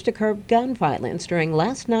moves to curb gun violence during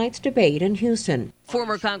last night's debate in Houston.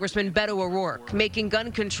 Former Congressman Beto O'Rourke making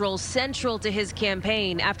gun control central to his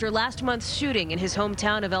campaign after last month's shooting in his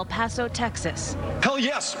hometown of El Paso, Texas. Hell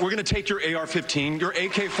yes, we're going to take your AR-15, your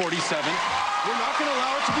AK-47. We're not going to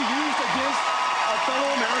allow it to be used against our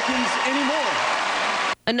fellow Americans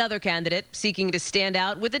anymore. Another candidate seeking to stand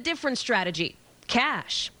out with a different strategy.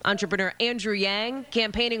 Cash. Entrepreneur Andrew Yang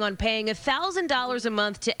campaigning on paying $1,000 a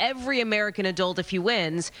month to every American adult if he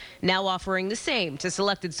wins, now offering the same to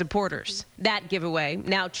selected supporters. That giveaway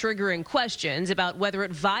now triggering questions about whether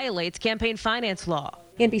it violates campaign finance law.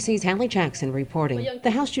 NBC's Hallie Jackson reporting.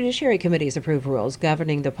 The House Judiciary Committee's approved rules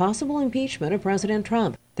governing the possible impeachment of President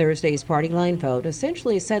Trump. Thursday's party line vote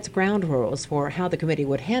essentially sets ground rules for how the committee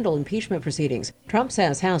would handle impeachment proceedings. Trump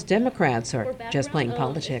says House Democrats are just playing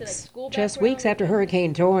politics. Just weeks after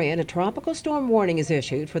Hurricane Dorian, a tropical storm warning is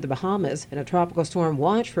issued for the Bahamas and a tropical storm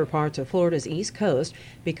watch for parts of Florida's east coast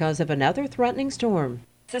because of another threatening storm.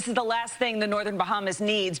 This is the last thing the northern Bahamas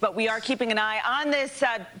needs, but we are keeping an eye on this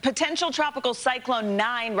potential tropical cyclone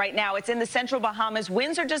 9 right now. It's in the central Bahamas.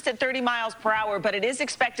 Winds are just at 30 miles per hour, but it is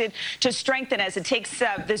expected to strengthen as it takes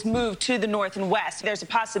this move to the north and west. There's a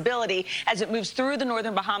possibility as it moves through the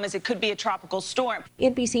northern Bahamas, it could be a tropical storm.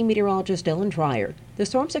 NBC meteorologist Dylan Dreyer. The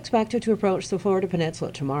storm's expected to approach the Florida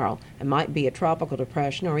Peninsula tomorrow and might be a tropical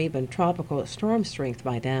depression or even tropical storm strength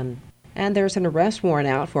by then. And there's an arrest warrant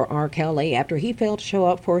out for R. Kelly after he failed to show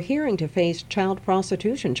up for a hearing to face child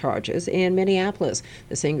prostitution charges in Minneapolis.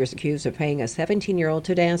 The singer's accused of paying a 17-year-old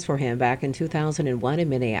to dance for him back in 2001 in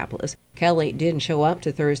Minneapolis. Kelly didn't show up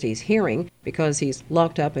to Thursday's hearing because he's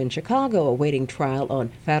locked up in Chicago awaiting trial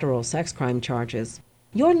on federal sex crime charges.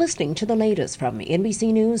 You're listening to the latest from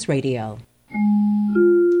NBC News Radio.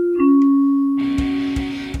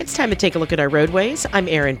 It's time to take a look at our roadways. I'm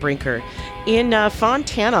Erin Brinker. In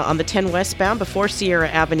Fontana on the 10 westbound before Sierra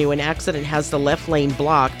Avenue, an accident has the left lane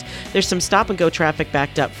blocked. There's some stop-and-go traffic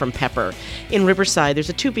backed up from Pepper. In Riverside, there's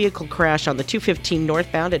a two-vehicle crash on the 215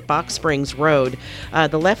 northbound at Box Springs Road.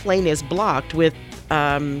 The left lane is blocked with,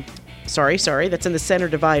 that's in the center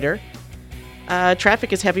divider.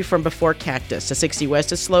 Traffic is heavy from before Cactus. The 60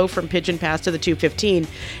 West is slow from Pigeon Pass to the 215,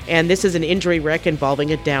 and this is an injury wreck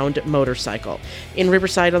involving a downed motorcycle. In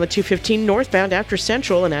Riverside on the 215 northbound after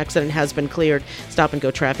Central, an accident has been cleared.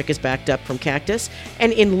 Stop-and-go traffic is backed up from Cactus.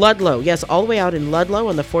 And in Ludlow, yes, all the way out in Ludlow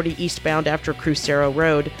on the 40 eastbound after Crucero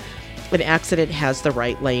Road, an accident has the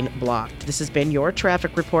right lane blocked. This has been your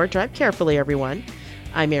traffic report. Drive carefully, everyone.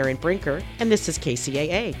 I'm Erin Brinker, and this is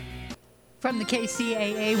KCAA. From the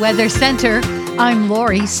KCAA Weather Center, I'm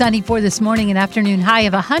Lori. Sunny for this morning and afternoon, high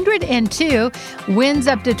of 102. Winds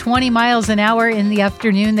up to 20 miles an hour in the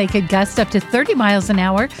afternoon. They could gust up to 30 miles an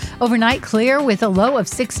hour. Overnight clear with a low of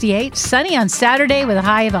 68. Sunny on Saturday with a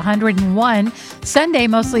high of 101. Sunday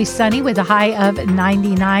mostly sunny with a high of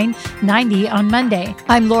 99. 90 on Monday.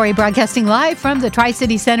 I'm Lori, broadcasting live from the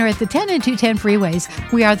Tri-City Center at the 10 and 210 freeways.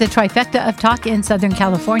 We are the trifecta of talk in Southern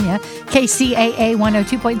California. KCAA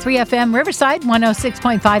 102.3 FM Riverside,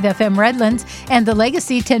 106.5 FM Redlands, and the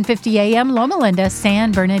Legacy 1050 AM Loma Linda,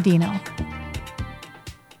 San Bernardino.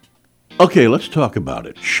 Okay, let's talk about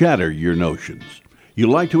it. Shatter your notions. You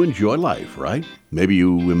like to enjoy life, right? Maybe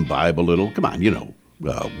you imbibe a little. Come on,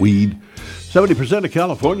 weed. 70% of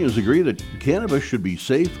Californians agree that cannabis should be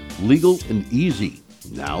safe, legal, and easy.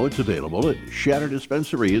 Now it's available at Shatter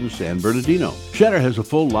Dispensary in San Bernardino. Shatter has a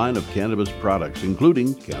full line of cannabis products,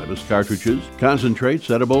 including cannabis cartridges, concentrates,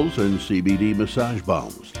 edibles, and CBD massage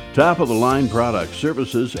bombs. Top-of-the-line products,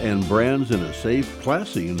 services, and brands in a safe,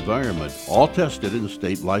 classy environment, all tested in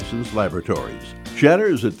state-licensed laboratories. Shatter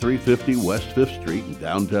is at 350 West 5th Street in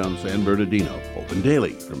downtown San Bernardino. Open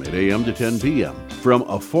daily from 8 a.m. to 10 p.m. From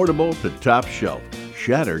affordable to top shelf,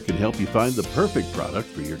 Shatter can help you find the perfect product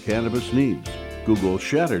for your cannabis needs. Google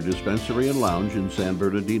Shatter Dispensary and Lounge in San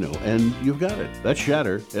Bernardino, and you've got it. That's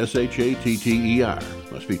Shatter, Shatter.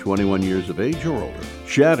 Must be 21 years of age or older.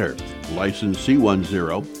 Shatter, license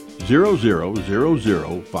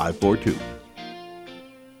C10000542.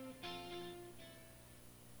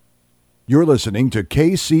 You're listening to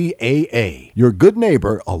KCAA, your good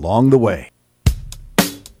neighbor along the way.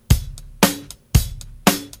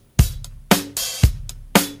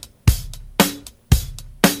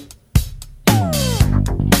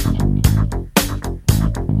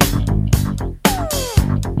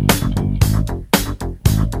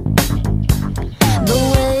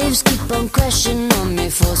 Crashing on me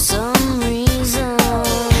for some reason,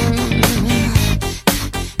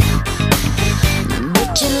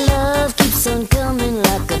 but your love keeps on coming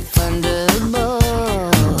like a thunderbolt.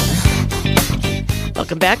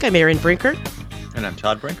 Welcome back. I'm Erin Brinker. And I'm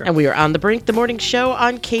Todd Brinker. And we are on The Brink, the morning show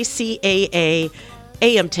on KCAA,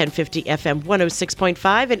 AM 1050, FM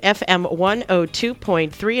 106.5, and FM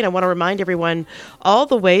 102.3. And I want to remind everyone all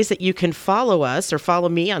the ways that you can follow us or follow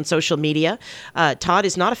me on social media. Todd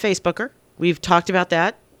is not a Facebooker. We've talked about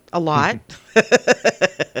that a lot.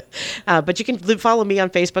 But you can follow me on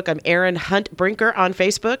Facebook. I'm Erin Hunt Brinker on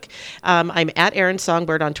Facebook. I'm at Erin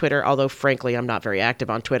Songbird on Twitter, although frankly, I'm not very active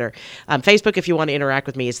on Twitter. Facebook, if you want to interact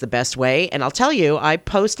with me, is the best way. And I'll tell you, I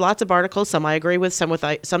post lots of articles. Some I agree with, some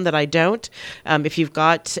that I don't. If you've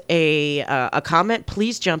got a comment,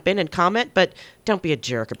 please jump in and comment, but don't be a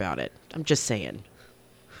jerk about it. I'm just saying.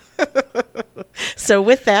 So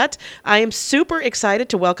with that, I am super excited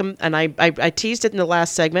to welcome, and I teased it in the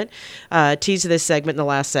last segment, Ixchel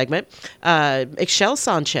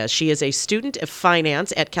Sanchez. She is a student of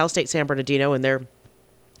finance at Cal State San Bernardino in their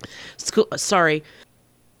school,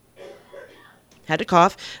 had to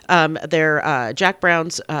cough. They're Jack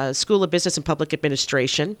Brown's School of Business and Public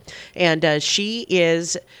Administration, and she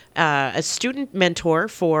is a student mentor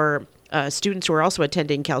for students who are also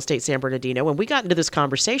attending Cal State San Bernardino. And we got into this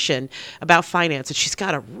conversation about finance, and she's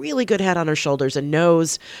got a really good head on her shoulders and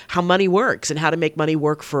knows how money works and how to make money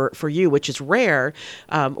work for you, which is rare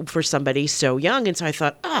for somebody so young. And so I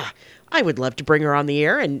thought, I would love to bring her on the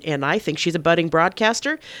air, and I think she's a budding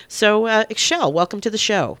broadcaster. So, Ixchel, welcome to the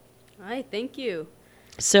show. Hi, thank you.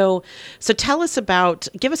 So tell us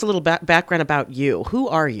give us a little background about you. Who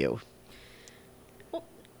are you? Well,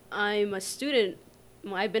 I'm a student.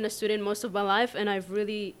 I've been a student most of my life, and I've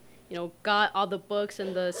really, got all the books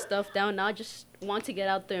and the stuff down. Now I just want to get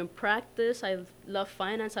out there and practice. I love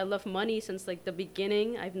finance. I love money since the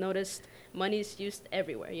beginning. I've noticed money is used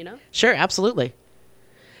everywhere, Sure, absolutely.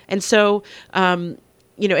 And so,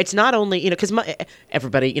 it's not only, because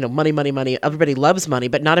everybody, money, everybody loves money,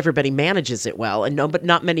 but not everybody manages it well. And but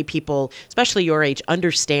not many people, especially your age,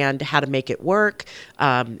 understand how to make it work,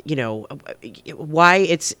 why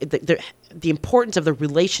it's the importance of the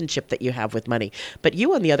relationship that you have with money. But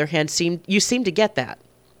you, on the other hand, seem to get that.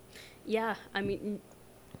 Yeah, I mean,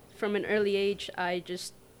 from an early age, I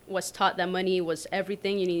just was taught that money was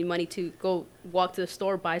everything. You need money to go walk to the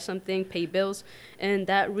store, buy something, pay bills. And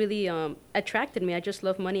that really attracted me. I just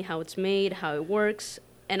love money, how it's made, how it works.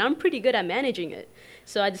 And I'm pretty good at managing it.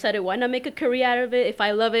 So I decided, why not make a career out of it? If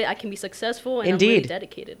I love it, I can be successful, and Indeed. I'm really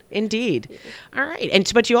dedicated. Indeed. Yeah. All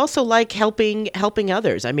right. But you also like helping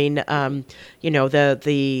others. I mean, the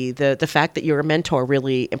fact that you're a mentor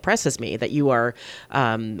really impresses me, that you are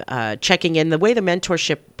checking in. The way the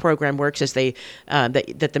mentorship program works is that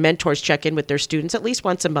the mentors check in with their students at least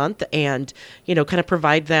once a month and, kind of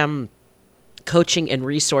provide them coaching and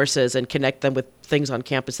resources and connect them with things on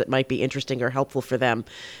campus that might be interesting or helpful for them.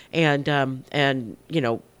 And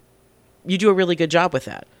you do a really good job with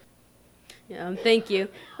that. Yeah, thank you.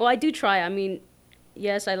 Well, I do try. I mean,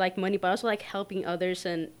 yes, I like money, but I also like helping others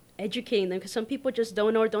and educating them, because some people just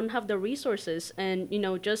don't know or don't have the resources. And,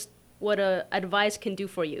 just what advice can do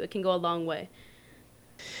for you. It can go a long way.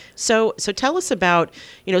 So tell us about,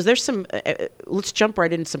 there's some, let's jump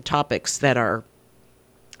right into some topics that are,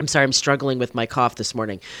 I'm sorry, I'm struggling with my cough this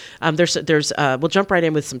morning. We'll jump right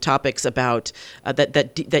in with some topics about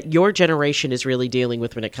that your generation is really dealing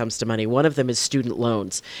with when it comes to money. One of them is student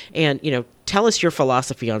loans. And, tell us your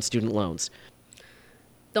philosophy on student loans.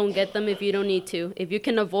 Don't get them if you don't need to. If you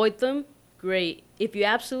can avoid them, great. If you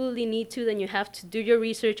absolutely need to, then you have to do your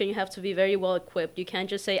research and you have to be very well equipped. You can't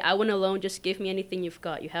just say, I want a loan, just give me anything you've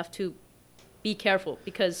got. You have to be careful,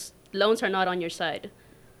 because loans are not on your side.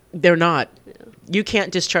 They're not. Yeah. You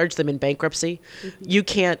can't discharge them in bankruptcy. Mm-hmm. You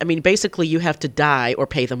can't. I mean, basically, you have to die or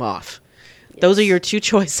pay them off. Yes. Those are your two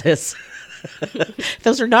choices.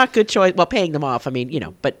 Those are not good choice. Well, paying them off, I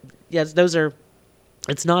mean, but yes,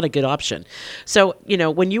 it's not a good option. So,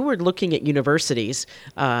 when you were looking at universities,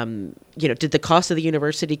 did the cost of the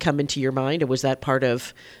university come into your mind, or was that part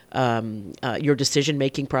of your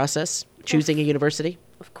decision-making process, choosing a university?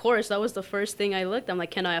 Of course. That was the first thing I looked. I'm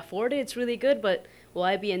like, can I afford it? It's really good, but will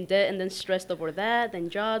I be in debt and then stressed over that, then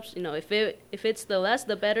jobs? If it's the less,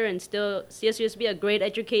 the better, and still CSUSB, a great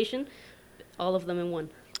education, all of them in one.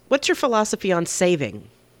 What's your philosophy on saving?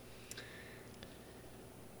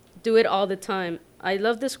 Do it all the time. I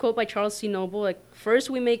love this quote by Charles C. Noble, like,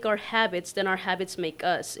 first we make our habits, then our habits make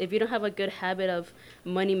us. If you don't have a good habit of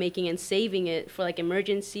money making and saving it for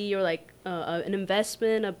emergency or an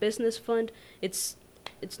investment, a business fund, it's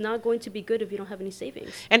not going to be good if you don't have any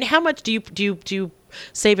savings. And how much do you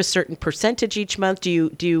save? A certain percentage each month? Do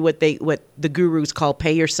you do what the gurus call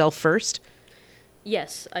pay yourself first?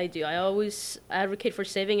 Yes, I do. I always advocate for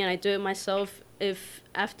saving, and I do it myself. If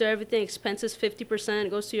after everything, expenses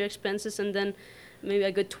 50% goes to your expenses, and then maybe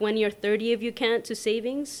a good 20 or 30 if you can to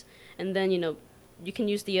savings, and then you can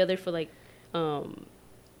use the other for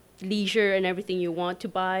leisure and everything you want to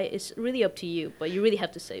buy. Is really up to you, but you really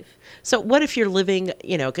have to save. So what if you're living,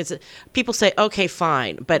 because people say, okay,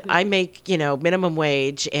 fine, but I make, minimum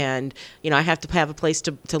wage, and, I have to have a place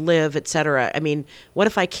to live, et cetera. I mean, what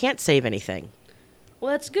if I can't save anything? Well,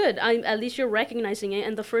 that's good. At least you're recognizing it.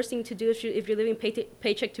 And the first thing to do if you're living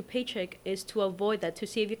paycheck to paycheck is to avoid that, to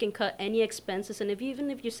see if you can cut any expenses. And even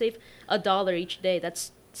if you save $1 each day,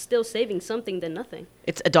 that's still saving something than nothing.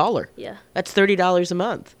 It's $1. Yeah. That's $30 a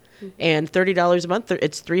month. And $30 a month,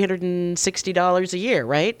 it's $360 a year,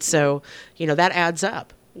 right? So, that adds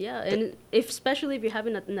up. Yeah, and especially if you're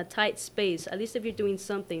having in a tight space, at least if you're doing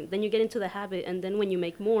something, then you get into the habit, and then when you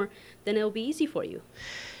make more, then it'll be easy for you.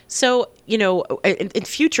 So, in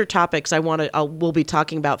future topics, we'll be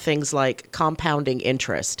talking about things like compounding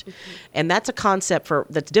interest. And that's a concept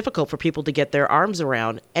that's difficult for people to get their arms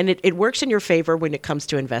around. And it works in your favor when it comes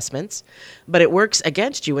to investments, but it works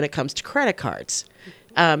against you when it comes to credit cards.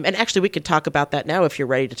 And actually, we could talk about that now if you're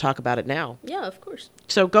ready to talk about it now. Yeah, of course.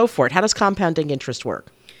 So go for it. How does compounding interest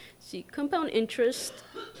work? See, compound interest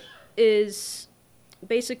is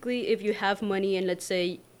basically if you have money and let's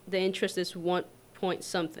say the interest is 1 point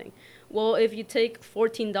something. Well, if you take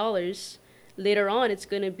 $14, later on it's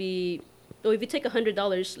going to be, or if you take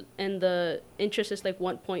 $100 and the interest is like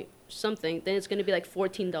 1 point something, then it's going to be like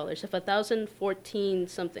 $14. If 1,014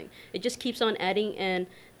 something, it just keeps on adding, and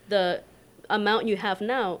the amount you have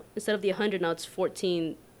now, instead of the 100, now it's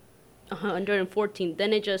 114.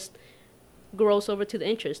 Then it just grows over to the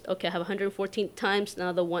interest. Okay, I have 114 times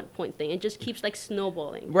now the 1 point thing. It just keeps like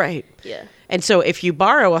snowballing. Right. Yeah. And so if you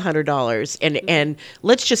borrow $100 and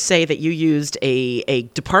let's just say that you used a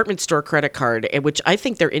department store credit card, which I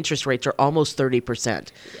think their interest rates are almost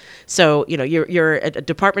 30%. Yeah. So, you're at a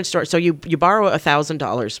department store. So you borrow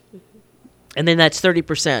 $1,000 and then that's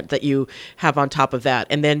 30% that you have on top of that.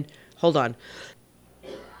 And then, hold on.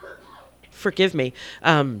 Forgive me.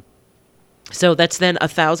 So that's then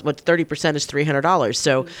 1,000. What 30% is $300.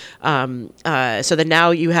 So, so then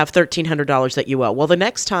now you have $1,300 that you owe. Well, the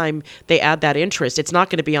next time they add that interest, it's not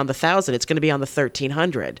going to be on the 1,000. It's going to be on the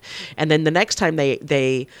 1,300. And then the next time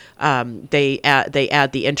they add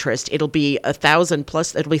the interest, it'll be 1,000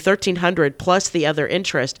 plus. It'll be 1,300 plus the other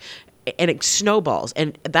interest. And it snowballs.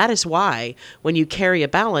 And that is why when you carry a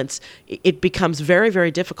balance, it becomes very,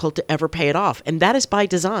 very difficult to ever pay it off. And that is by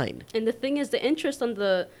design. And the thing is, the interest on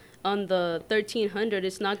the 1,300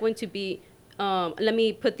 is not going to be let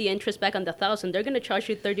me put the interest back on the 1,000. They're going to charge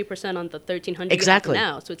you 30% on the 1,300 exactly. you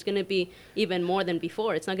have now. So it's going to be even more than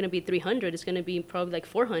before. It's not going to be 300. It's going to be probably like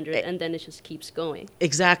 400, and then it just keeps going.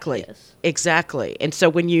 Exactly. Yes. Exactly. And so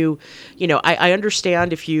when I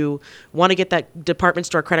understand if you want to get that department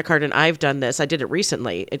store credit card, and I've done this. I did it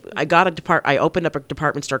recently. I opened up a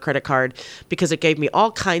department store credit card because it gave me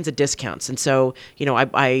all kinds of discounts. And so,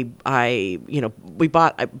 I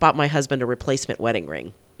bought my husband a replacement wedding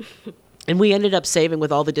ring. And we ended up saving,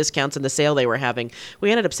 with all the discounts and the sale they were having,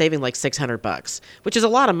 we ended up saving like $600, which is a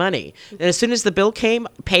lot of money. And as soon as the bill came,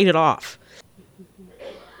 paid it off.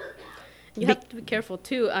 You have to be careful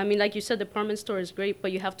too. I mean, like you said, the department store is great,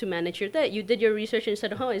 but you have to manage your debt. You did your research and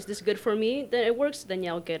said, is this good for me? Then it works, then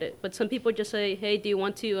yeah, I'll get it. But some people just say, hey, do you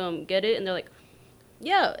want to get it? And they're like,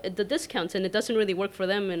 yeah, the discounts, and it doesn't really work for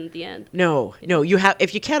them in the end. No,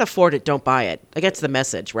 if you can't afford it, don't buy it. That's the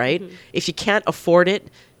message, right? Mm-hmm. If you can't afford it,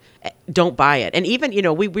 don't buy it. And even,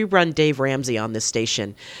 we run Dave Ramsey on this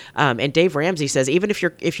station. And Dave Ramsey says, even if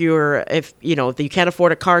you can't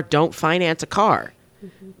afford a car, don't finance a car.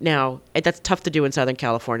 Mm-hmm. Now, that's tough to do in Southern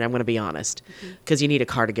California, I'm going to be honest, because you need a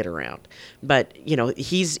car to get around. But,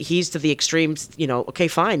 he's to the extremes, okay,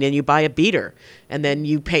 fine. And you buy a beater, and then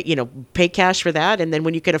you pay cash for that. And then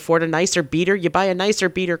when you can afford a nicer beater, you buy a nicer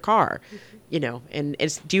beater car, and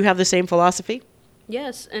do you have the same philosophy?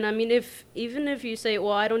 Yes, and I mean, even if you say,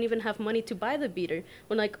 well, I don't even have money to buy the beater,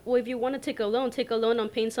 if you want to take a loan on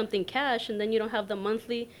paying something cash, and then you don't have the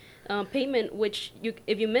monthly payment, which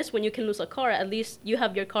if you miss when you can lose a car, at least you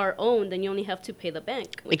have your car owned, and you only have to pay the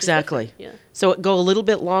bank. Exactly. Yeah. So go a little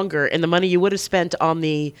bit longer, and the money you would have spent on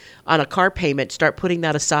a car payment, start putting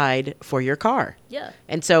that aside for your car. Yeah.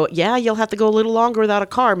 And so, you'll have to go a little longer without a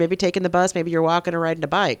car, maybe taking the bus, maybe you're walking or riding a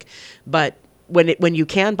bike, but when you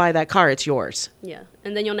can buy that car, it's yours. Yeah,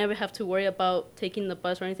 and then you'll never have to worry about taking the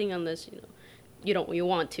bus or anything unless you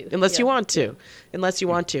want to. Unless you want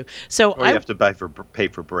to. So you have to pay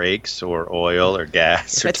for brakes or oil or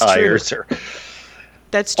gas or tires. True.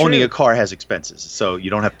 That's true. Owning a car has expenses, so you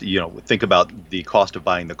don't have to think about the cost of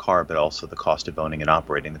buying the car, but also the cost of owning and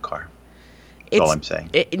operating the car. That's all I'm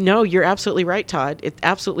saying. No, you're absolutely right, Todd. It's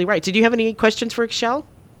absolutely right. Did you have any questions for Excel?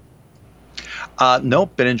 No,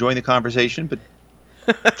 been enjoying the conversation, but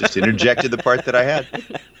just interjected the part that I had.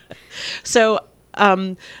 So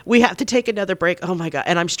we have to take another break. Oh my God.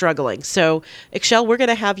 And I'm struggling. So Excel, we're going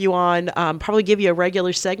to have you on, probably give you a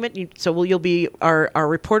regular segment. You'll be our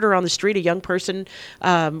reporter on the street, a young person,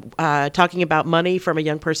 talking about money from a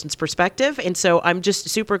young person's perspective. And so I'm just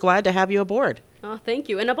super glad to have you aboard. Oh, thank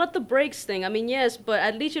you. And about the brakes thing, I mean, yes, but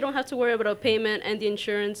at least you don't have to worry about a payment and the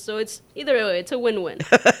insurance. So it's either way, it's a win-win.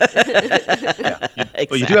 Exactly.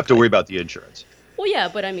 Well, you do have to worry about the insurance. Well, yeah,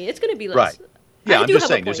 but I mean, it's going to be less. Right. Yeah, I I'm do just have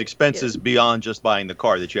a saying there's point. expenses beyond just buying the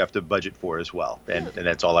car that you have to budget for as well, and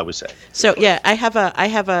that's all I was saying. So yeah, I have a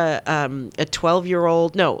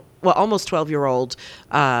 12-year-old, almost 12-year-old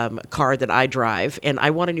car that I drive, and I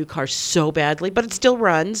want a new car so badly, but it still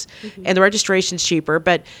runs, and the registration's cheaper.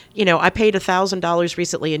 But I paid $1,000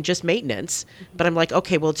 recently in just maintenance, but I'm like,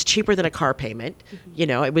 okay, well, it's cheaper than a car payment.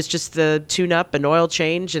 It was just the tune-up and oil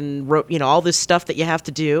change and all this stuff that you have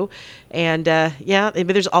to do, and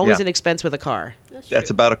there's always an expense with a car.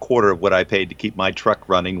 That's about a quarter of what I paid to keep my truck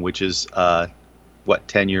running, which is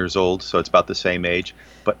 10 years old, so it's about the same age.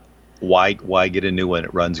 But why get a new one?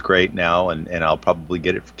 It runs great now, and I'll probably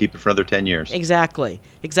keep it for another 10 years. Exactly.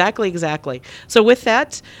 So with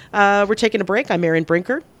that, we're taking a break. I'm Aaron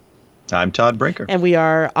Brinker. I'm Todd Brinker. And we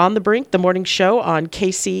are On the Brink, the morning show on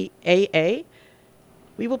KCAA.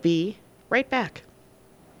 We will be right back.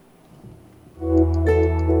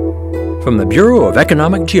 From the Bureau of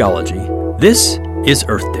Economic Geology, this is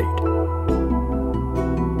Earth Date.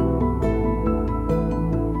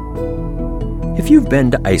 If you've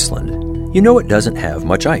been to Iceland, you know it doesn't have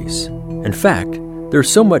much ice. In fact,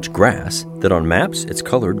 there's so much grass that on maps it's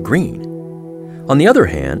colored green. On the other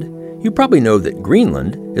hand, you probably know that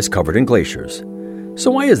Greenland is covered in glaciers.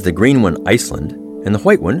 So why is the green one Iceland and the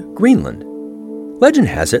white one Greenland? Legend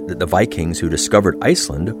has it that the Vikings who discovered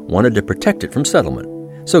Iceland wanted to protect it from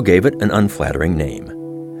settlement, so gave it an unflattering name.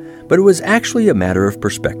 But it was actually a matter of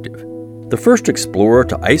perspective. The first explorer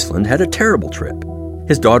to Iceland had a terrible trip.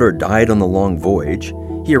 His daughter died on the long voyage,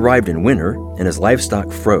 he arrived in winter, and his livestock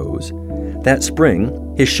froze. That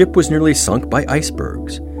spring, his ship was nearly sunk by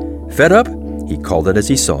icebergs. Fed up, he called it as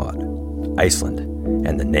he saw it, Iceland,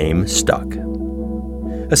 and the name stuck.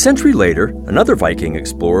 A century later, another Viking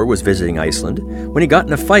explorer was visiting Iceland when he got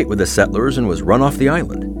in a fight with the settlers and was run off the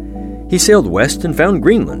island. He sailed west and found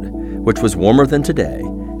Greenland, which was warmer than today,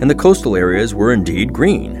 and the coastal areas were indeed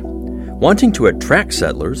green. Wanting to attract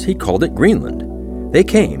settlers, he called it Greenland. They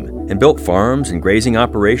came and built farms and grazing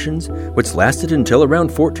operations, which lasted until around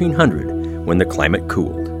 1400, when the climate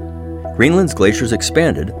cooled. Greenland's glaciers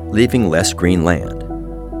expanded, leaving less green land.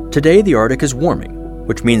 Today, the Arctic is warming,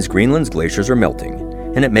 which means Greenland's glaciers are melting,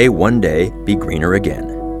 and it may one day be greener again.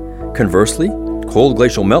 Conversely, cold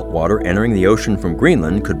glacial meltwater entering the ocean from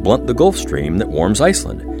Greenland could blunt the Gulf Stream that warms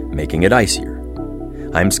Iceland, making it icier.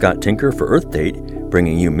 I'm Scott Tinker for Earth Date,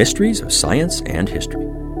 bringing you mysteries of science and history.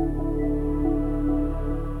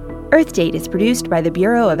 Earth Date is produced by the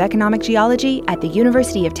Bureau of Economic Geology at the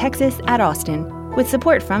University of Texas at Austin, with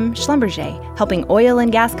support from Schlumberger, helping oil and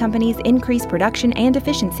gas companies increase production and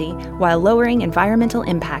efficiency while lowering environmental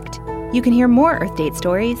impact. You can hear more Earth Date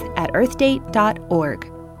stories at earthdate.org.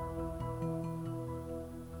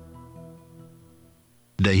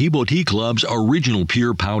 Taheebo Tea Club's original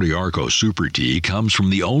pure Pau d'Arco Super Tea comes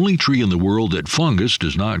from the only tree in the world that fungus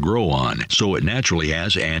does not grow on, so it naturally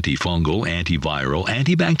has antifungal, antiviral,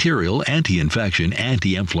 antibacterial, anti-infection,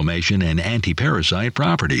 anti-inflammation, and anti-parasite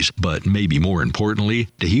properties. But maybe more importantly,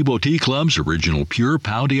 Taheebo Tea Club's original pure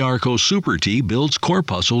Pau d'Arco Super Tea builds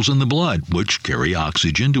corpuscles in the blood, which carry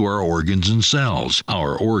oxygen to our organs and cells.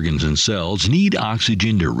 Our organs and cells need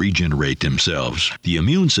oxygen to regenerate themselves. The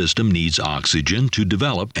immune system needs oxygen to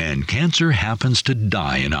develop, and cancer happens to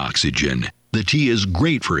die in oxygen. The tea is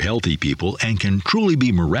great for healthy people and can truly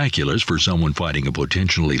be miraculous for someone fighting a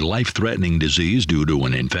potentially life-threatening disease due to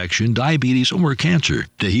an infection, diabetes, or cancer.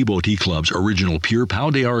 Taheebo Tea Club's original pure Pau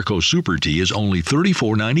d'Arco Super Tea is only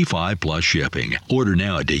 $34.95 plus shipping. Order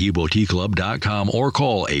now at TaheeboTeaClub.com or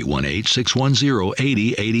call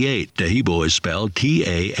 818-610-8088. Taheebo is spelled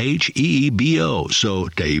T-A-H-E-E-B-O, so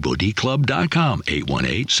TaheeboTeaClub.com,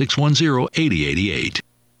 818-610-8088.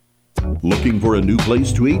 Looking for a new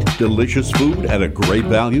place to eat? Delicious food at a great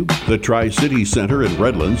value? The Tri-City Center in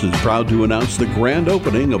Redlands is proud to announce the grand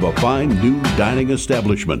opening of a fine new dining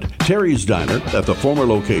establishment. Terry's Diner, at the former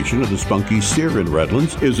location of the Spunky Steer in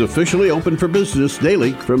Redlands, is officially open for business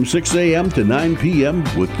daily from 6 a.m. to 9 p.m.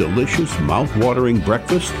 with delicious, mouth-watering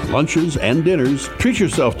breakfast, lunches, and dinners. Treat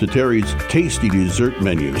yourself to Terry's tasty dessert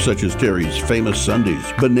menu, such as Terry's famous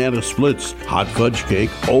sundaes, banana splits, hot fudge cake,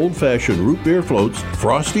 old-fashioned root beer floats,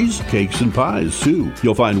 Frosties, cakes and pies, too.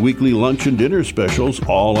 You'll find weekly lunch and dinner specials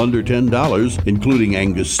all under $10, including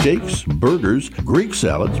Angus steaks, burgers, Greek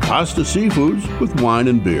salads, pasta seafoods with wine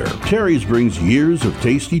and beer. Terry's brings years of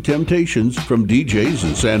tasty temptations from DJs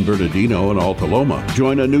in San Bernardino and Alta Loma.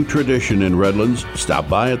 Join a new tradition in Redlands. Stop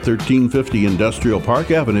by at 1350 Industrial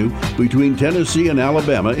Park Avenue between Tennessee and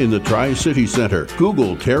Alabama in the Tri-City Center.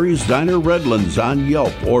 Google Terry's Diner Redlands on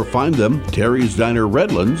Yelp or find them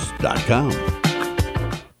terrysdinerredlands.com.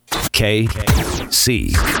 KCAA.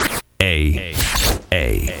 Oh,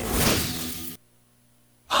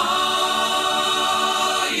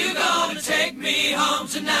 you gonna take me home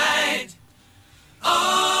tonight?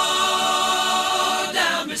 Oh,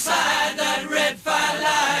 down beside that red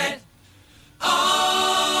firelight.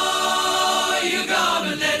 Oh, you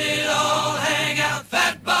gonna let it all hang out?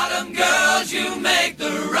 Fat bottom girls, you make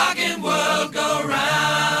the rockin' world go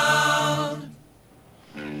round.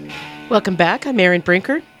 Welcome back. I'm Erin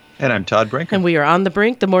Brinker. And I'm Todd Brinker. And we are on The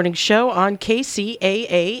Brink, the morning show on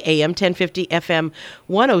KCAA, AM 1050, FM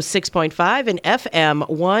 106.5, and FM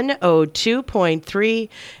 102.3.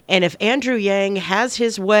 And if Andrew Yang has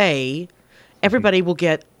his way, everybody will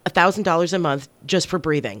get $1,000 a month just for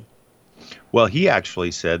breathing. Well, he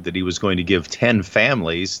actually said that he was going to give 10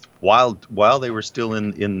 families while they were still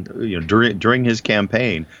during his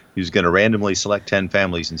campaign. He was going to randomly select 10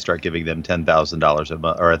 families and start giving them $10,000 a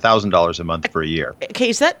month or $1,000 a month for a year. Okay,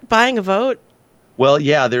 is that buying a vote? Well,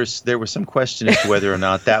 yeah, there was some question as to whether or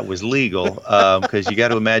not that was legal, because you got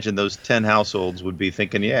to imagine those 10 households would be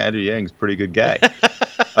thinking, yeah, Andrew Yang's a pretty good guy.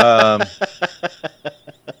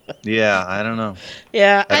 Yeah, I don't know.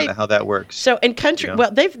 Yeah, I don't know how that works. So in country, you know?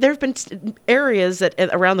 well, there have been areas that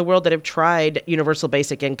around the world that have tried universal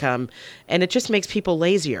basic income, and it just makes people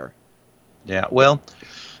lazier. Yeah, well,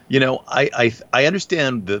 I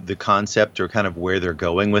understand the concept or kind of where they're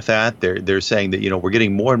going with that. They're saying that we're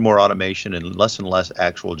getting more and more automation and less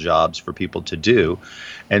actual jobs for people to do,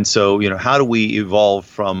 and so how do we evolve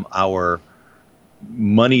from our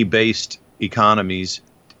money-based economies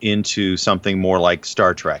into something more like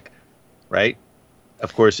Star Trek, right?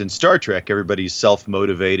 Of course, in Star Trek, everybody's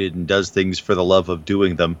self-motivated and does things for the love of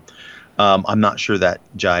doing them. I'm not sure that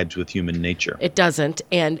jibes with human nature. It doesn't,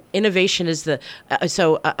 and innovation is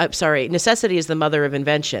necessity is the mother of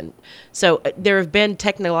invention. So there have been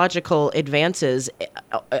technological advances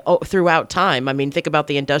throughout time. I mean, think about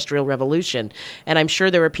the Industrial Revolution, and I'm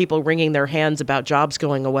sure there were people wringing their hands about jobs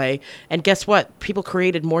going away. And guess what? People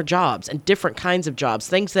created more jobs and different kinds of jobs,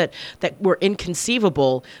 things that were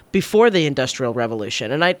inconceivable before the Industrial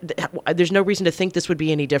Revolution. And there's no reason to think this would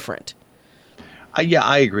be any different. Yeah,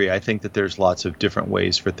 I agree. I think that there's lots of different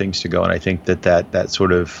ways for things to go, and I think that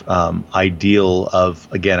sort of ideal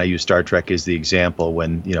of, again, I use Star Trek as the example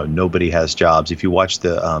when nobody has jobs. If you watch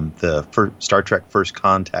the Star Trek First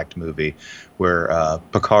Contact movie, where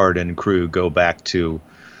Picard and crew go back to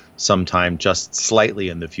sometime just slightly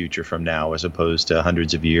in the future from now, as opposed to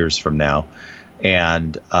hundreds of years from now,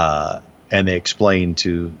 and they explain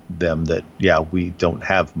to them that we don't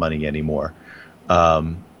have money anymore.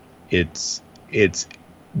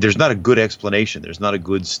 There's not a good explanation. There's not a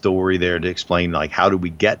good story there to explain, like, how do we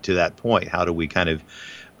get to that point? How do we kind of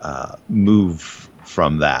move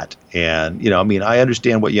from that? And, I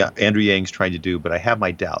understand what Andrew Yang's trying to do, but I have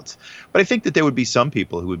my doubts. But I think that there would be some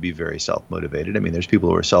people who would be very self-motivated. I mean, there's people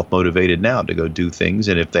who are self-motivated now to go do things.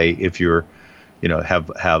 And if you're,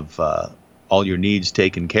 have all your needs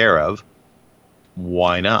taken care of,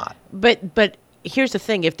 why not? But here's the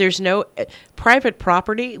thing. If there's no private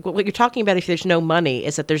property, what you're talking about, if there's no money,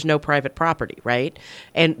 is that there's no private property, right?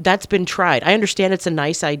 And that's been tried. I understand it's a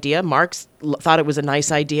nice idea. Marx thought it was a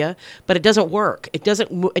nice idea, but it doesn't work. It doesn't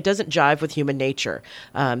jive with human nature.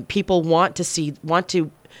 People want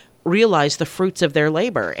to realize the fruits of their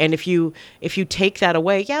labor. And if you take that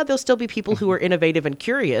away, there'll still be people who are innovative and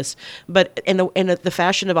curious, but in the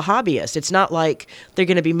fashion of a hobbyist. It's not like they're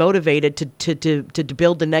going to be motivated to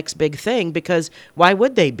build the next big thing, because why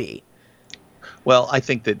would they be? Well, I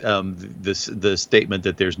think that the statement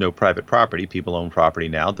that there's no private property, people own property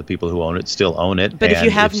now. The people who own it still own it. But if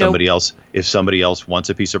you have if somebody else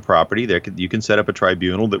wants a piece of property, you can set up a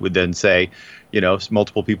tribunal that would then say,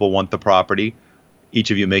 multiple people want the property. Each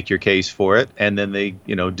of you make your case for it, and then they,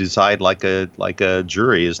 decide like a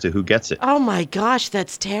jury as to who gets it. Oh my gosh,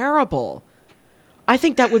 that's terrible. I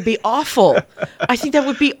think that would be awful. Right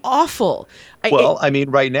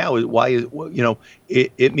now,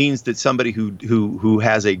 it means that somebody who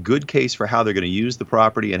has a good case for how they're going to use the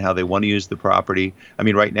property and how they want to use the property. I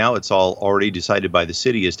mean, right now, it's all already decided by the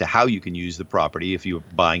city as to how you can use the property if you're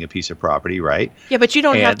buying a piece of property, right? Yeah, but you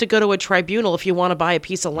don't have to go to a tribunal if you want to buy a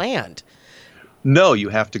piece of land. No, you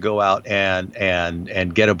have to go out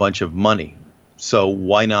and get a bunch of money. So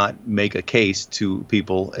why not make a case to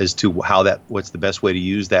people as to what's the best way to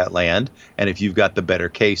use that land? And if you've got the better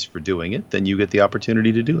case for doing it, then you get the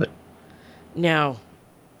opportunity to do it. No.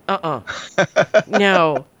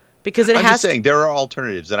 No. Because I'm just saying there are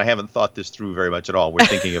alternatives, and I haven't thought this through very much at all. We're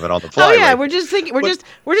thinking of it on the fly. Oh yeah, right? We're just thinking.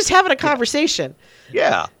 We're just having a conversation.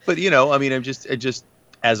 Yeah, but I'm just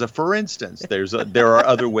as a for instance, there are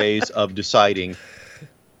other ways of deciding,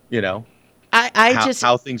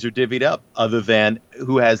 how things are divvied up, other than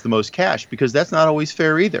who has the most cash, because that's not always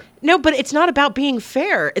fair either. No, but it's not about being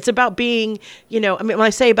fair. It's about being, when I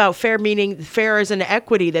say about fair, meaning fair as an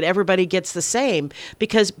equity, that everybody gets the same,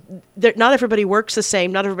 because not everybody works the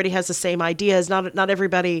same. Not everybody has the same ideas. Not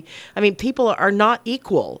everybody. People are not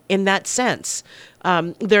equal in that sense.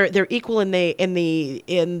 They're equal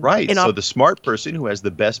in right. So the smart person who has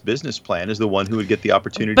the best business plan is the one who would get the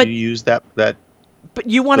opportunity to use that. But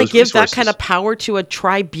you want to give resources. that kind of power to a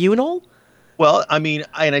tribunal? Well, and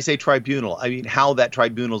I say tribunal. How that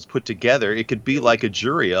tribunal is put together, it could be like a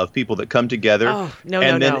jury of people that come together,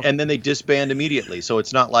 and then they disband immediately. So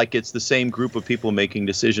it's not like it's the same group of people making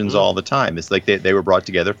decisions all the time. It's like they were brought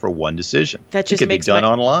together for one decision. That just makes be done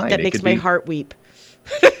online. That makes my heart weep.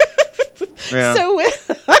 Yeah. So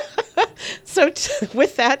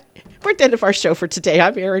with that, we're at the end of our show for today.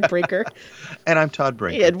 I'm Erin Brinker. And I'm Todd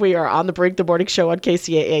Brinker. And we are on The Brink, the morning show on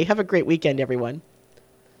KCAA. Have a great weekend, everyone.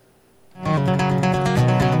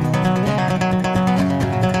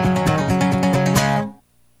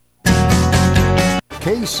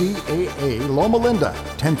 KCAA Loma Linda,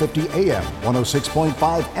 1050 AM,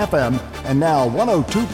 106.5 FM, and now 102.